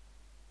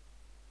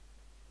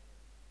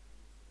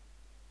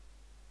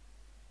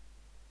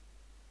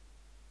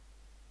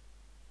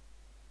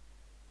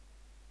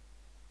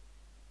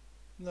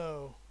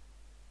 No.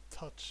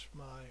 Touch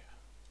my...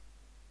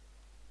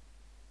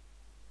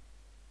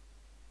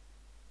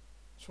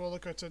 Just want to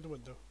look outside the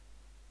window.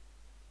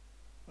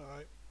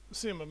 Alright.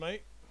 See you, my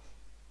mate.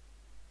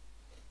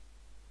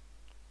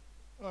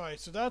 Alright,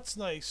 so that's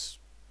nice.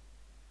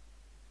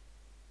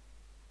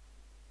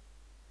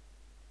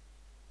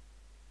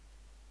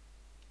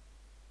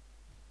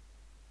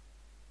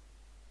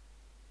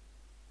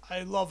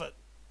 I love it.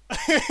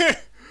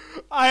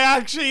 I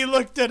actually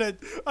looked at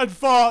it and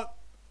thought,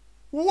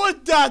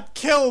 would that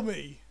kill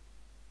me?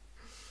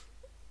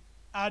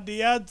 And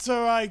the answer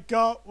I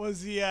got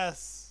was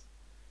yes.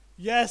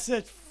 Yes,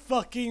 it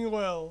fucking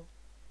will.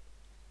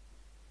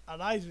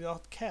 And I do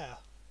not care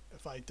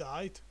if I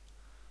died.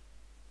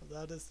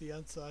 But that is the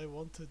answer I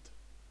wanted.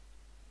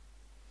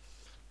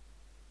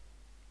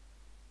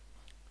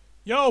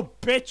 Yo,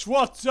 bitch,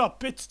 what's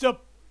up? It's the...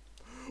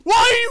 Why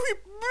are you...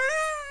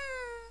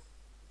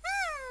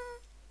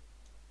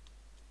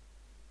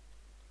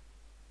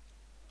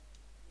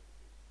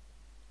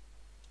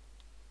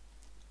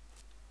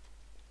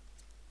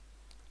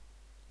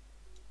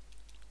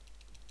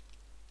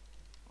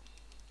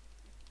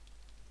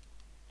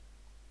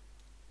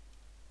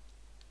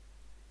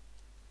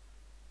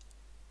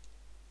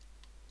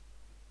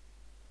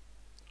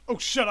 Oh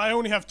shit, I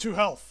only have 2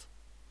 health.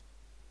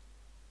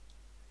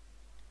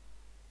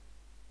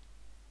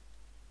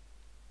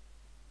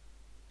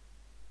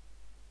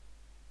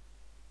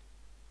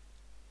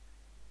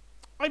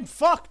 I'm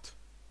fucked.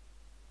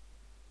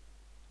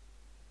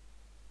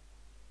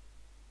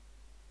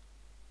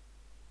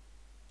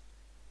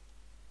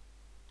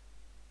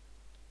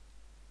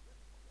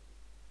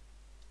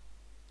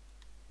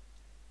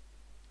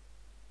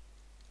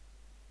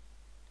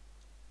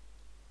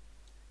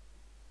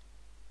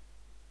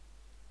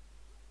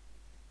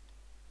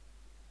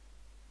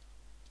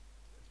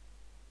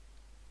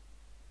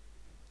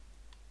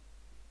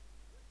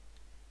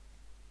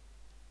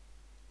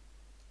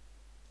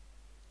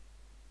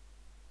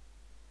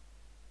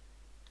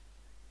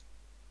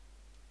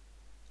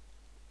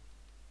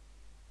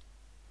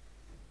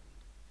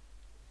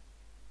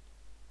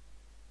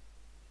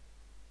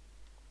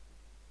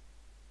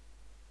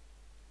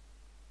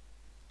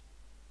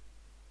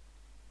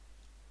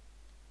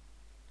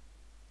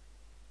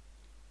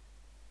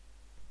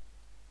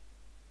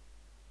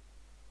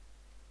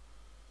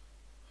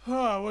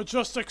 Oh, we're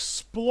just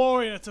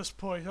exploring at this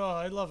point. Oh,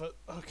 I love it.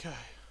 Okay.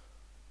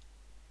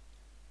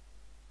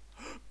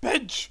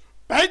 Bench!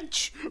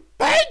 Bench!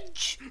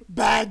 Bench!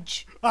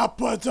 Bench!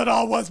 Upwards and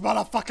onwards,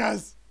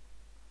 motherfuckers!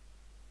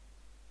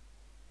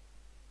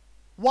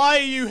 Why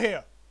are you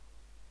here?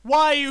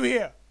 Why are you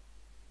here?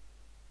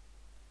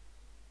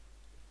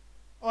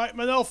 Alright,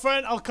 my little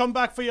friend, I'll come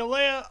back for you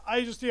later.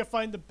 I just need to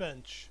find the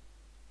bench.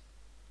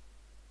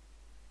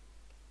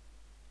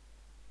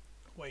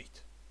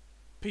 Wait.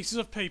 Pieces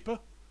of paper.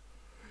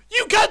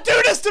 You can't do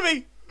this to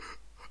me!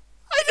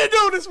 I didn't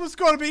know this was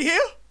going to be here!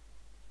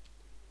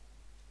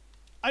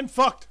 I'm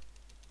fucked.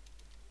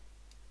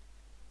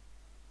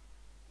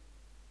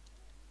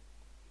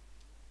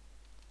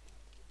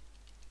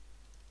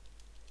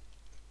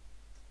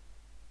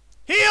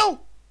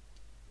 Heal!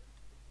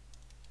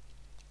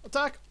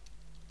 Attack!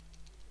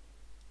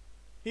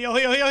 Heal,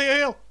 heal, heal, heal,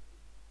 heal!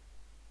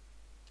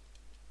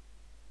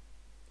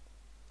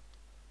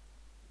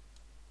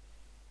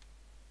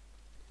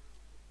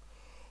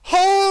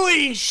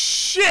 Holy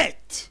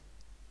shit!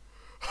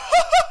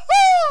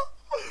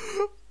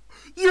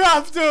 You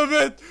have to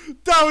admit,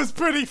 that was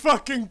pretty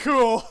fucking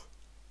cool.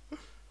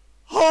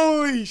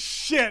 Holy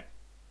shit!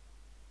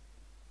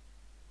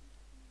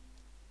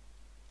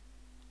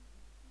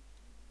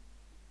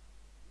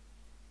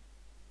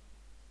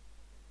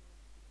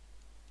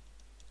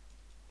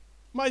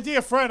 My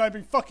dear friend, I've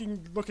been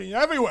fucking looking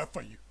everywhere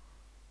for you.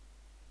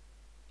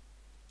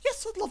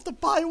 Yes, I'd love to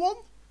buy one.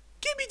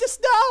 Give me this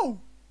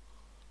now.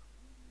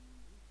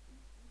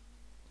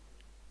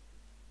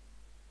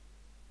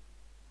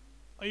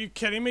 Are you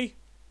kidding me?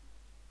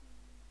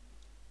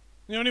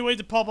 The only way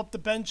to pop up the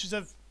bench is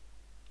if...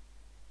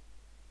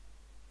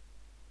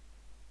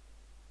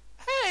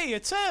 Hey,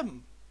 it's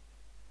him.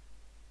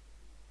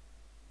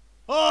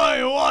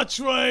 Oi, watch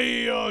where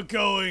you're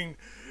going,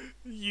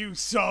 you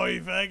sorry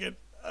faggot.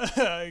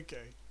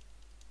 Okay.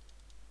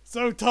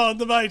 So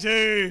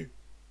Mighty.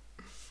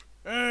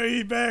 Hey,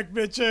 he back,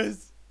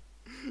 bitches.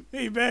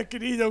 He back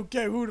and he don't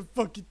care who the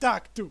fuck you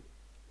talk to.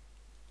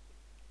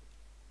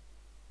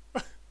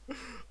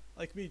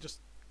 Like me just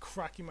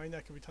cracking my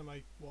neck every time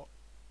I walk.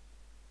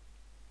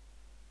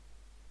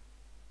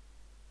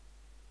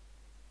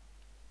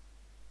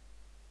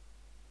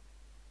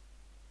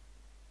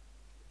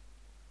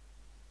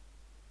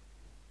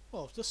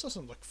 Well, this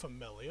doesn't look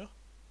familiar.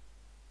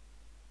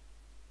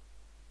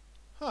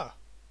 Huh.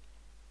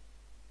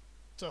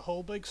 It's a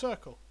whole big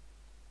circle.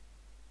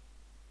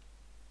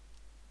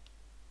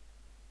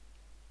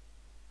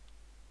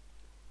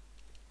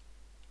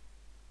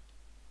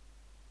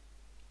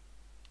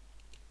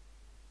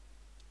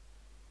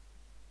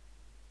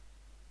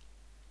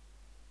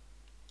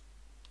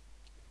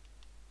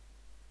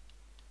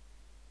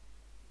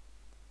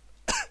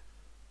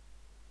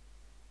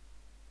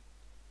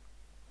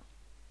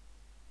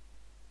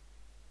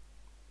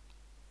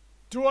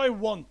 Do I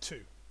want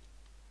to?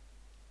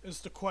 Is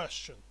the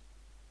question.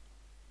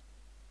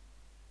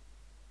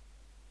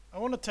 I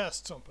want to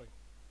test something.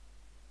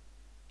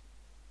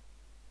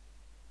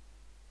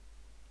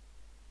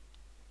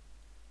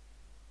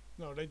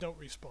 No, they don't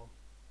respawn.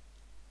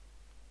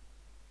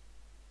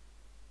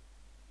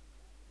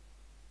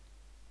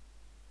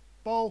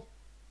 Ball.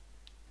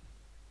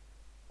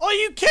 Are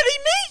you kidding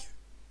me?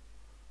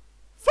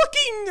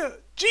 Fucking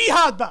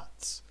jihad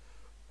bats.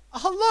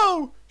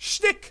 Hello,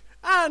 shtick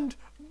and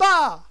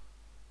ba.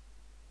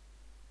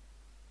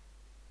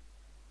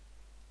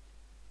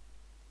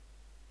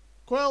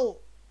 Well,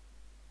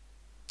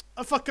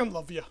 I fucking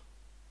love you.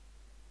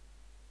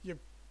 You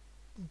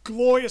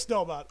glorious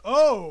nomad.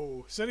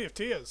 Oh, City of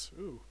Tears.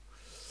 Ooh.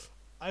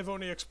 I've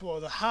only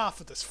explored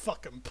half of this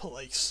fucking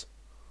place.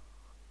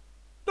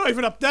 Not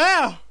even up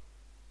there.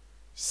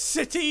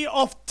 City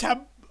of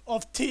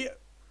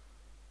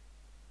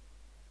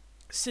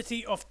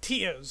City of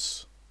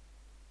Tears.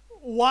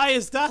 Why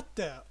is that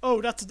there?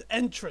 Oh, that's an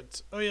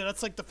entrance. Oh yeah,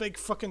 that's like the big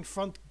fucking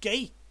front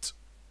gate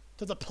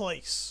to the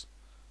place.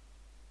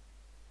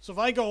 So if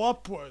I go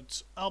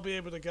upwards, I'll be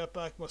able to get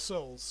back my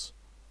souls.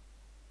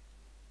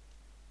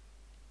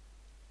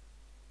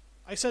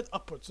 I said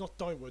upwards, not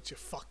downwards, you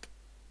fuck.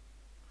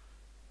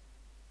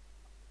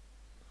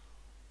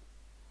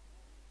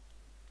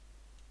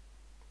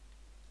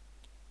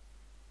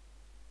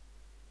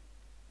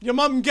 Your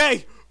mum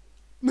gay!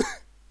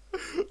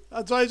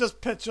 That's why I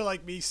just picture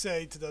like me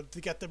saying to them to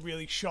get them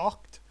really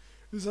shocked.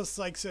 It's just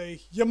like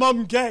say, your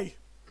mum gay.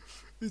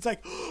 He's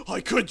like,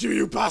 I could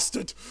you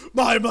bastard!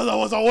 My mother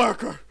was a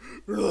worker!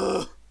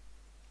 Ugh.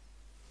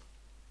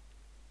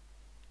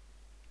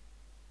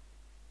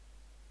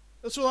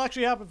 This will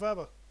actually happen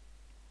forever.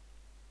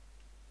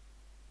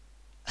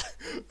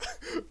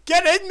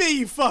 Get in me,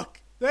 you fuck!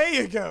 There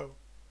you go.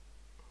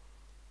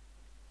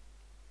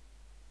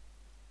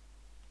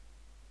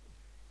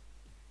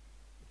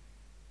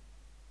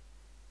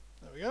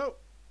 There we go.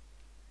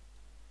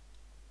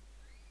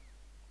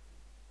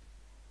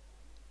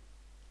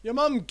 Your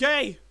mum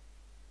gay.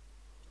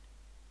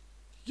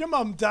 Your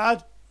mum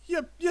dad.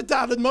 Your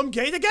dad and mum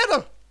gay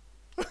together.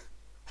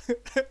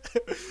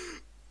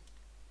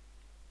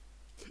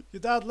 Your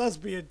dad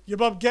lesbian. Your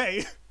mum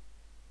gay.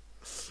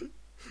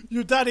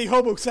 Your daddy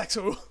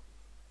homosexual.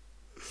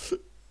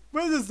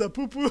 Where is the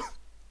poo poo?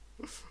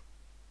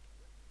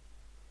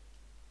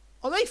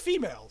 Are they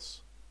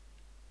females?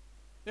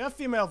 They have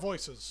female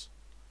voices.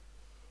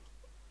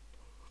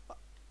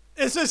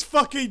 Is this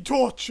fucking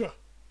torture?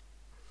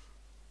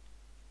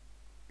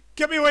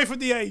 Get me away from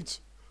the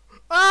AIDS.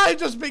 I've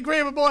just been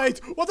grieving more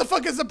AIDS. What the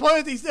fuck is the point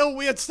of these little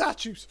weird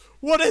statues?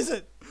 What is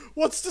it?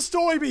 What's the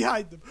story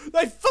behind them?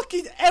 They're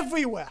fucking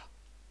everywhere.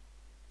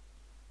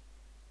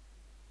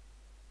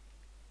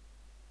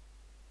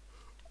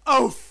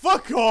 Oh,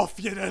 fuck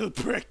off, you little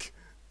prick.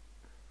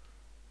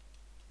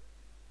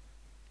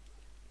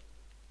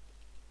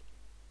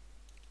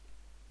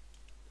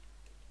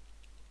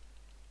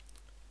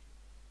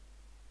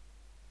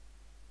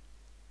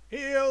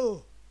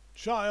 Heal,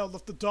 child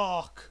of the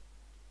dark.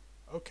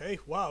 Okay,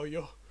 wow,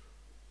 you're...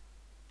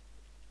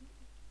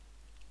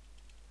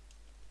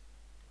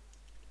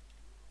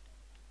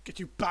 Get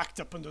you backed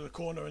up into the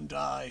corner and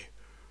die.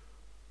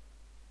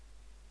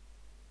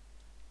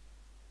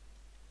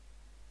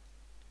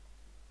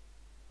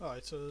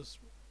 Alright, so there's...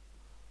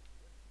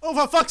 Oh,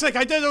 for fuck's sake,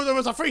 I didn't know there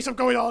was a threesome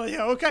going on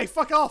here. Okay,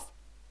 fuck off.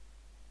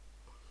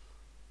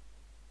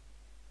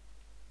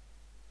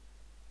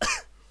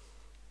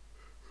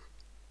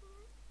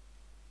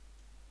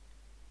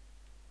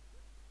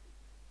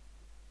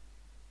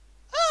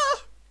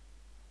 Ah!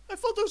 I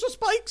thought those were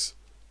spikes.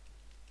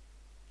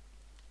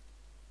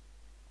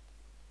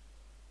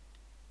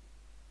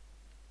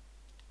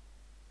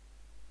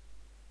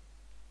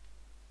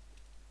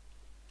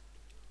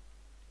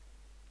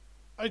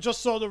 I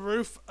just saw the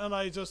roof, and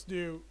I just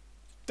knew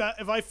that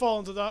if I fall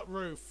into that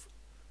roof,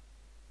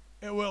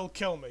 it will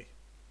kill me.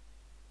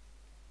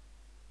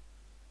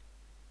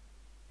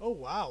 Oh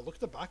wow, look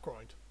at the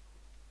background.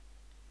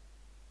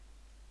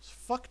 It's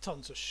fuck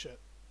tons of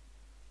shit.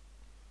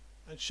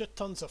 And shit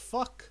tons of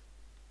fuck.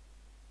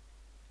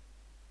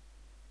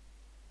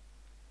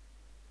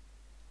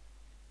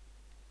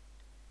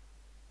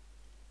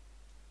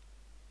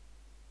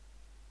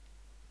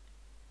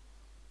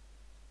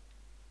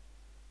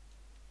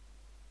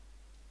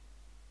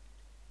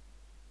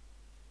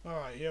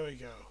 Alright, here we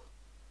go.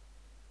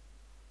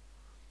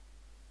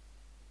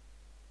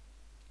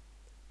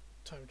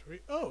 Time to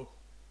read. Oh!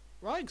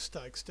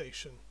 Reichstag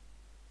Station.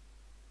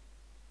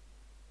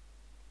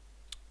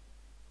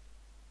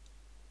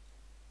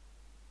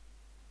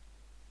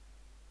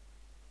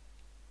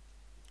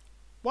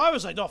 Why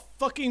was I not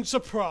fucking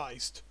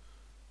surprised?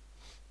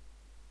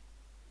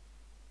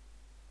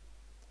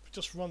 If we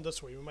just run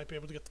this way, we might be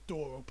able to get the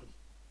door open.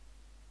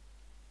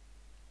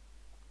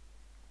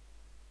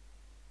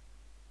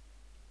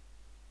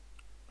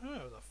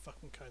 Oh, that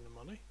fucking kind of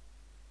money.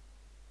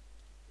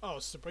 Oh,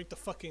 it's to break the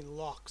fucking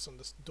locks on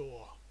this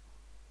door.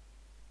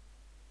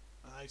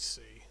 I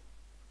see.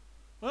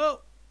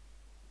 Well,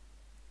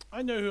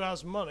 I know who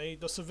has money,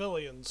 the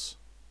civilians.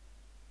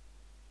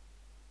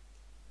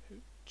 Who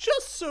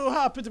just so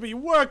happen to be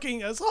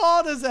working as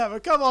hard as ever.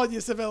 Come on,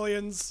 you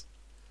civilians.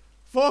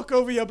 Fork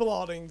over your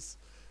belongings.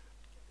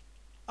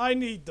 I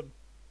need them.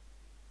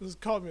 This is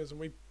communism,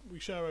 we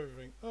share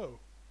everything. Oh,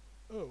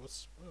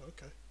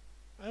 okay.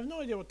 I have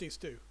no idea what these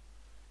do.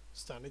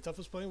 Stanley Tuff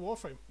is playing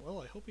Warframe.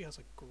 Well, I hope he has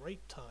a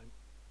great time.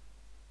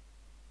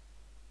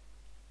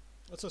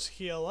 Let's just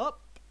heal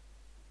up.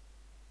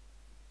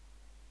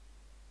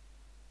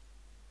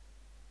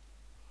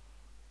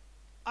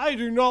 I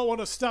do not want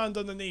to stand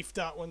underneath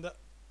that one.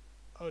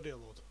 Oh dear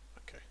lord.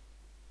 Okay.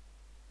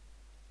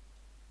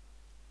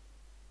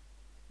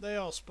 They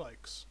are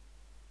spikes.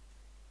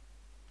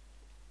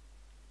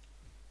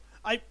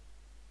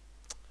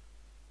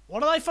 What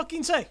did I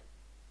fucking say?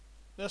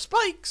 They're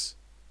spikes!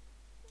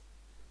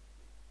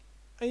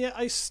 And yet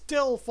I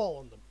still fall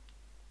on them.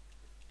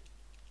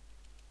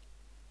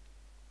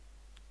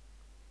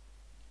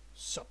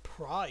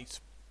 Surprise,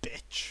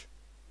 bitch.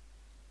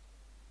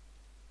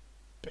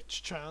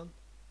 Bitch-chan.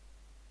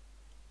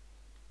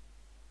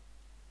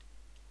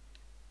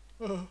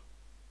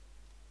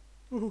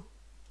 Ooh.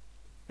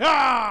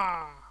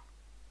 Ah!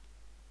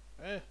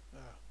 Eh? Oh.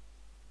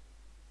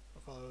 I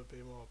thought it would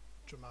be more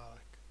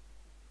dramatic.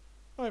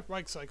 Alright,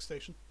 Reichstag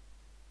Station.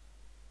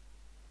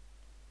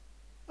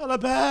 On a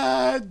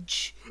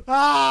bench!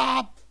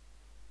 Ah!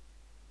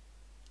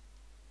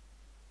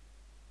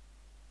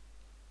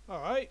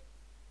 Alright.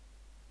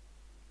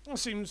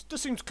 This seems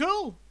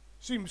cool.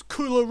 Seems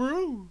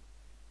coolaroo.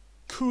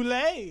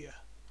 Kool-Aid.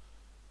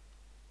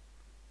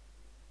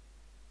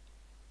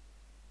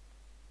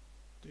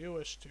 Do you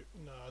wish to?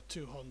 Nah,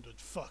 200.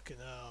 Fucking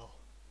hell.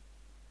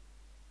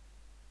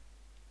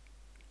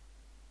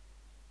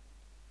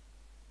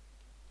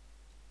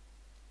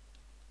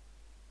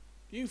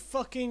 You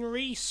fucking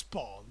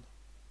respawn.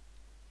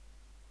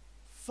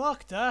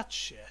 Fuck that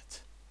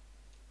shit.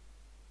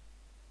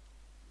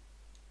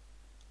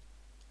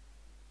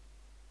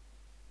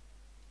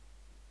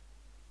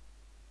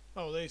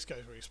 Oh, these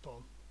guys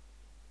respawn.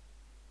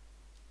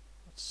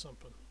 That's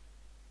something.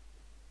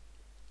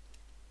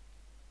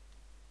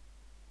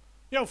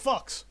 Yo,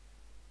 fucks!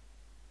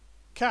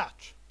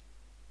 Catch!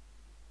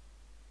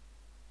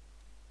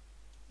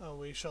 And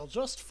we shall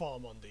just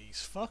farm on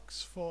these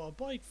fucks for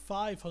about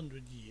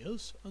 500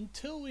 years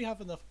until we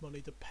have enough money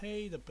to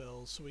pay the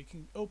bills so we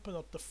can open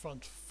up the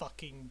front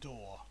fucking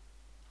door.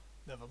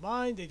 Never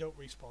mind, they don't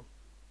respawn.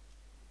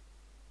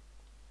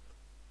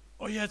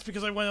 Oh yeah, it's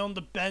because I went on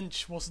the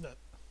bench, wasn't it?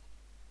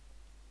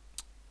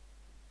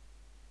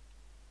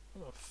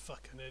 I'm a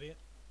fucking idiot.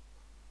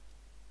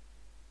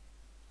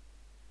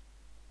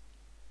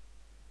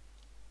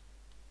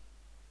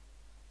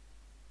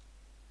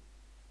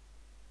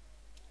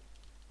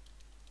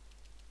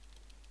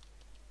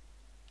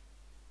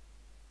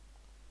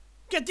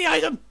 Get the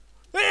item!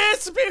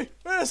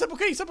 Simple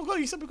key!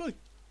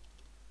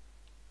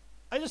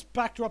 I just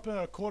backed her up in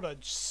a corner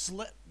and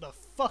slit the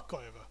fuck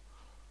out of her.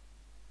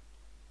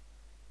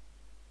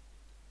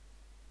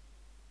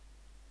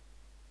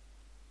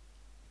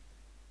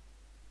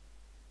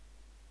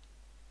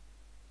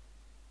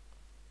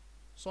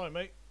 Sorry,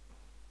 mate.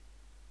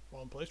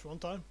 Wrong place, wrong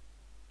time.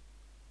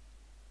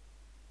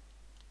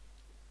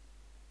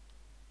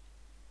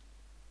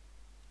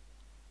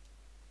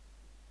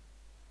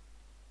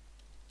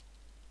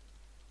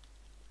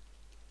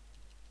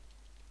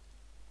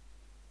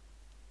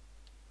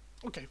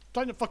 Okay,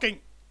 time to fucking...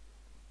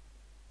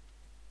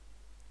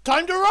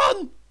 Time to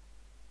run!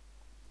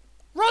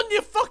 Run,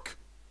 you fuck!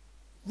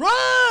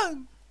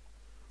 Run!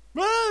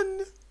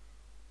 Run!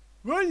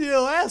 Run, you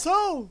little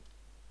asshole!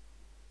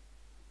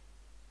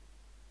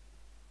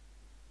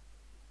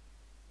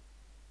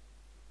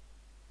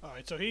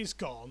 Alright, so he's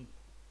gone.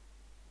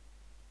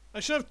 I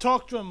should have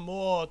talked to him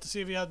more to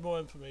see if he had more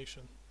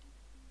information.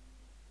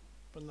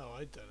 But no,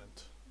 I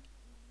didn't.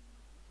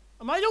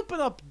 I might open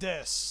up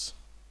this.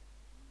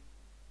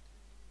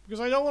 Because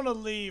I don't want to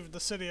leave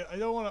the city. I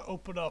don't want to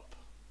open up.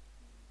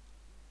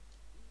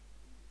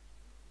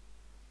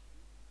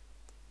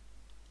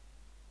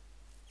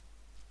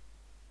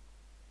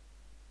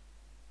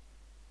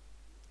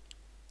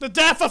 The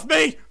death of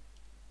me!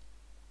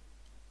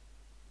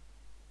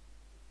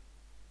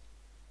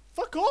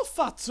 Fuck off,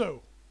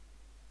 Fatso!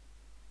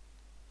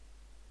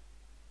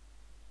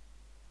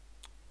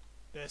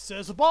 This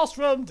is a boss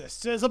room,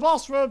 this is a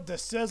boss room,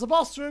 this is a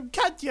boss room,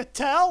 can't you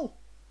tell?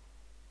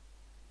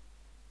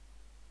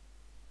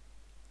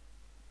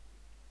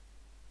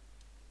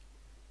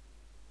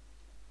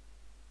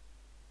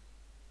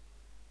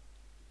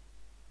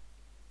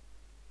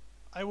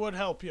 I would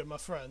help you, my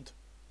friend.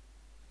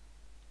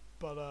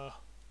 But,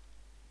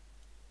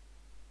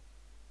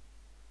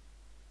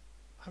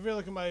 have a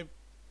look at my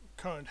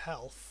current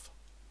health.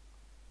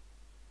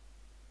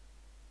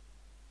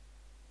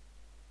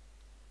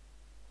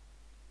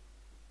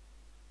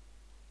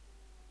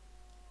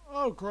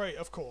 Oh, great,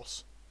 of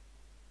course.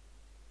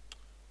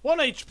 1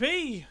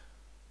 HP!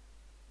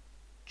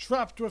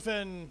 Trapped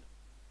within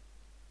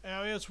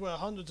areas where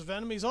hundreds of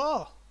enemies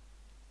are.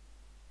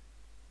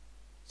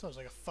 Sounds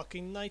like a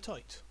fucking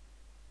night-out.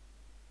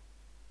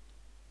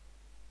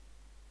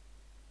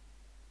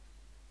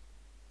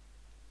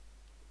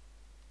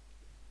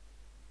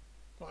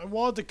 I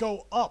wanted to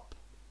go up.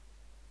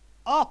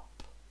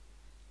 Up!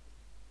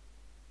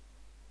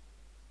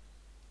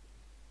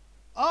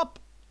 Up!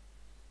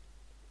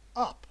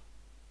 Up!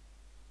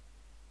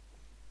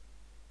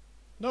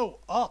 No,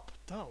 up.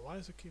 Down. Why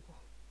does it keep on?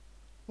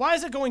 Why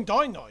is it going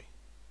down now?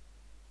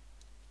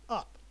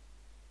 Up.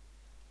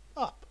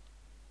 Up.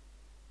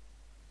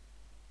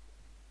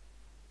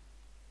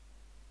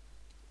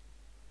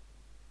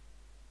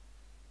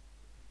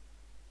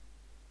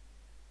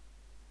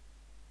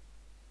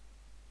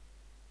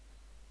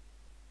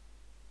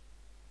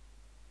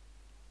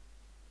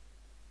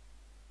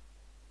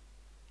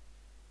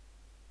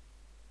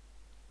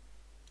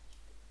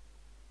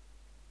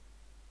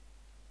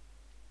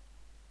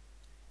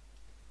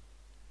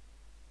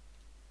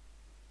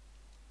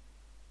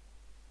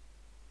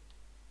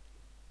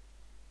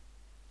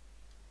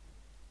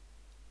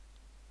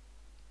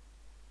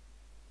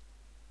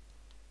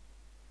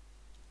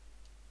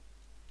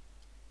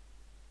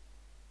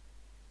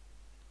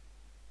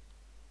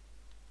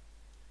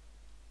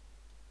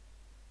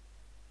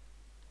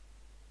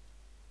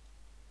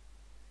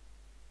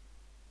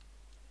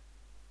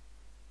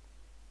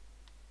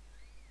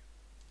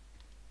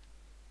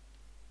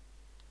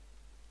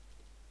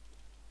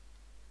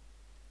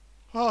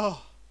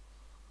 Oh,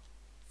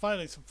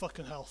 finally some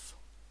fucking health.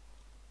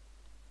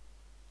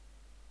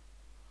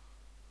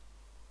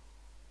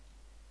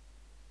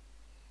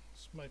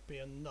 This might be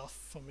enough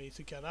for me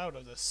to get out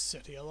of this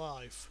city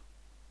alive.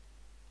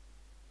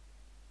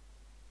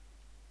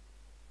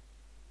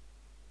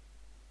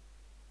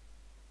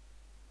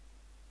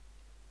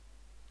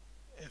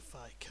 If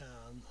I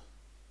can.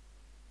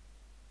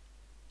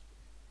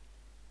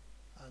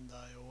 And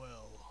I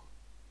will.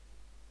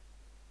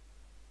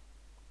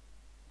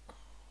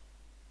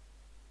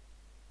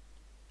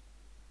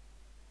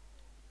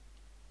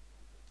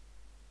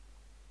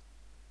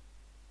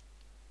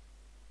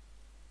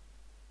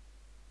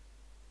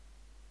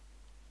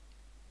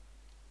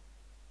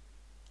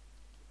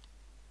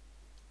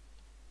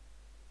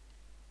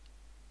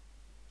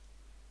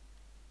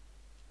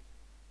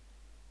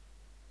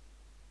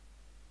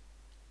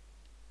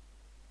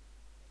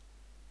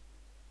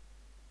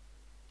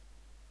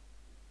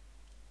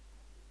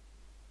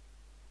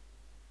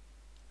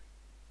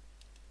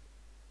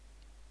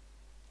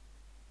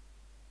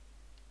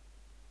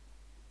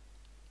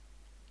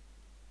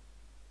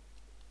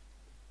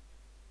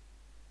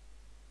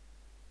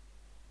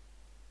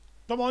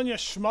 Come on, you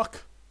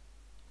schmuck.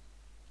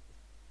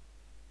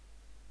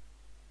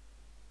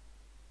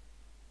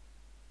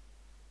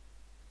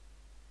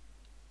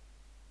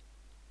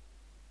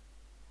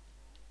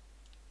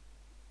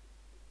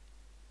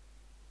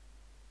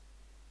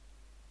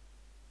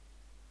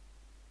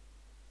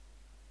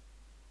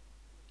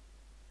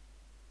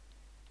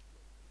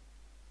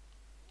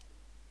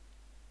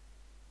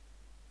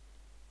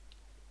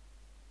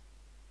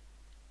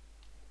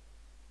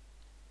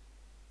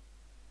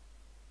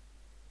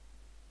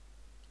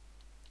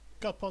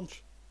 Gut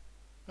punch.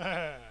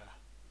 If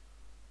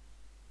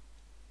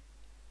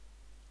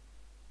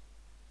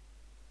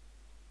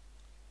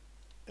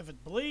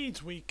it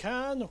bleeds, we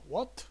can.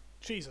 What?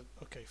 Cheese it.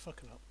 Okay,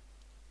 fucking up.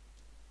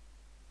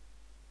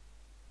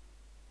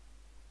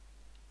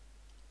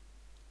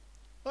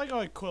 I like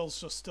how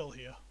Quill's just still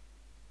here.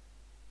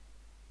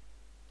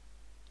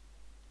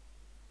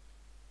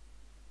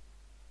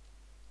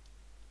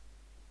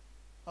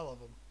 I love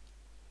him.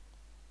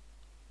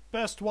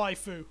 Best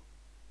waifu.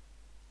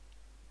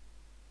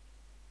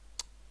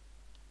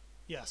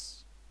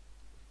 Yes.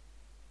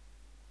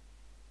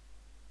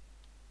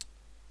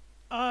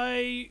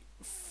 I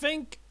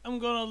think I'm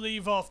gonna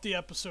leave off the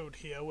episode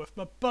here with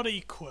my buddy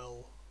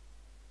Quill.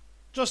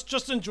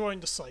 Just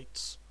enjoying the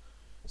sights.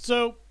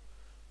 So,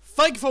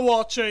 thank you for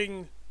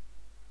watching,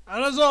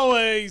 and as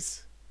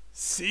always,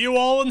 see you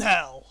all in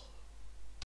hell.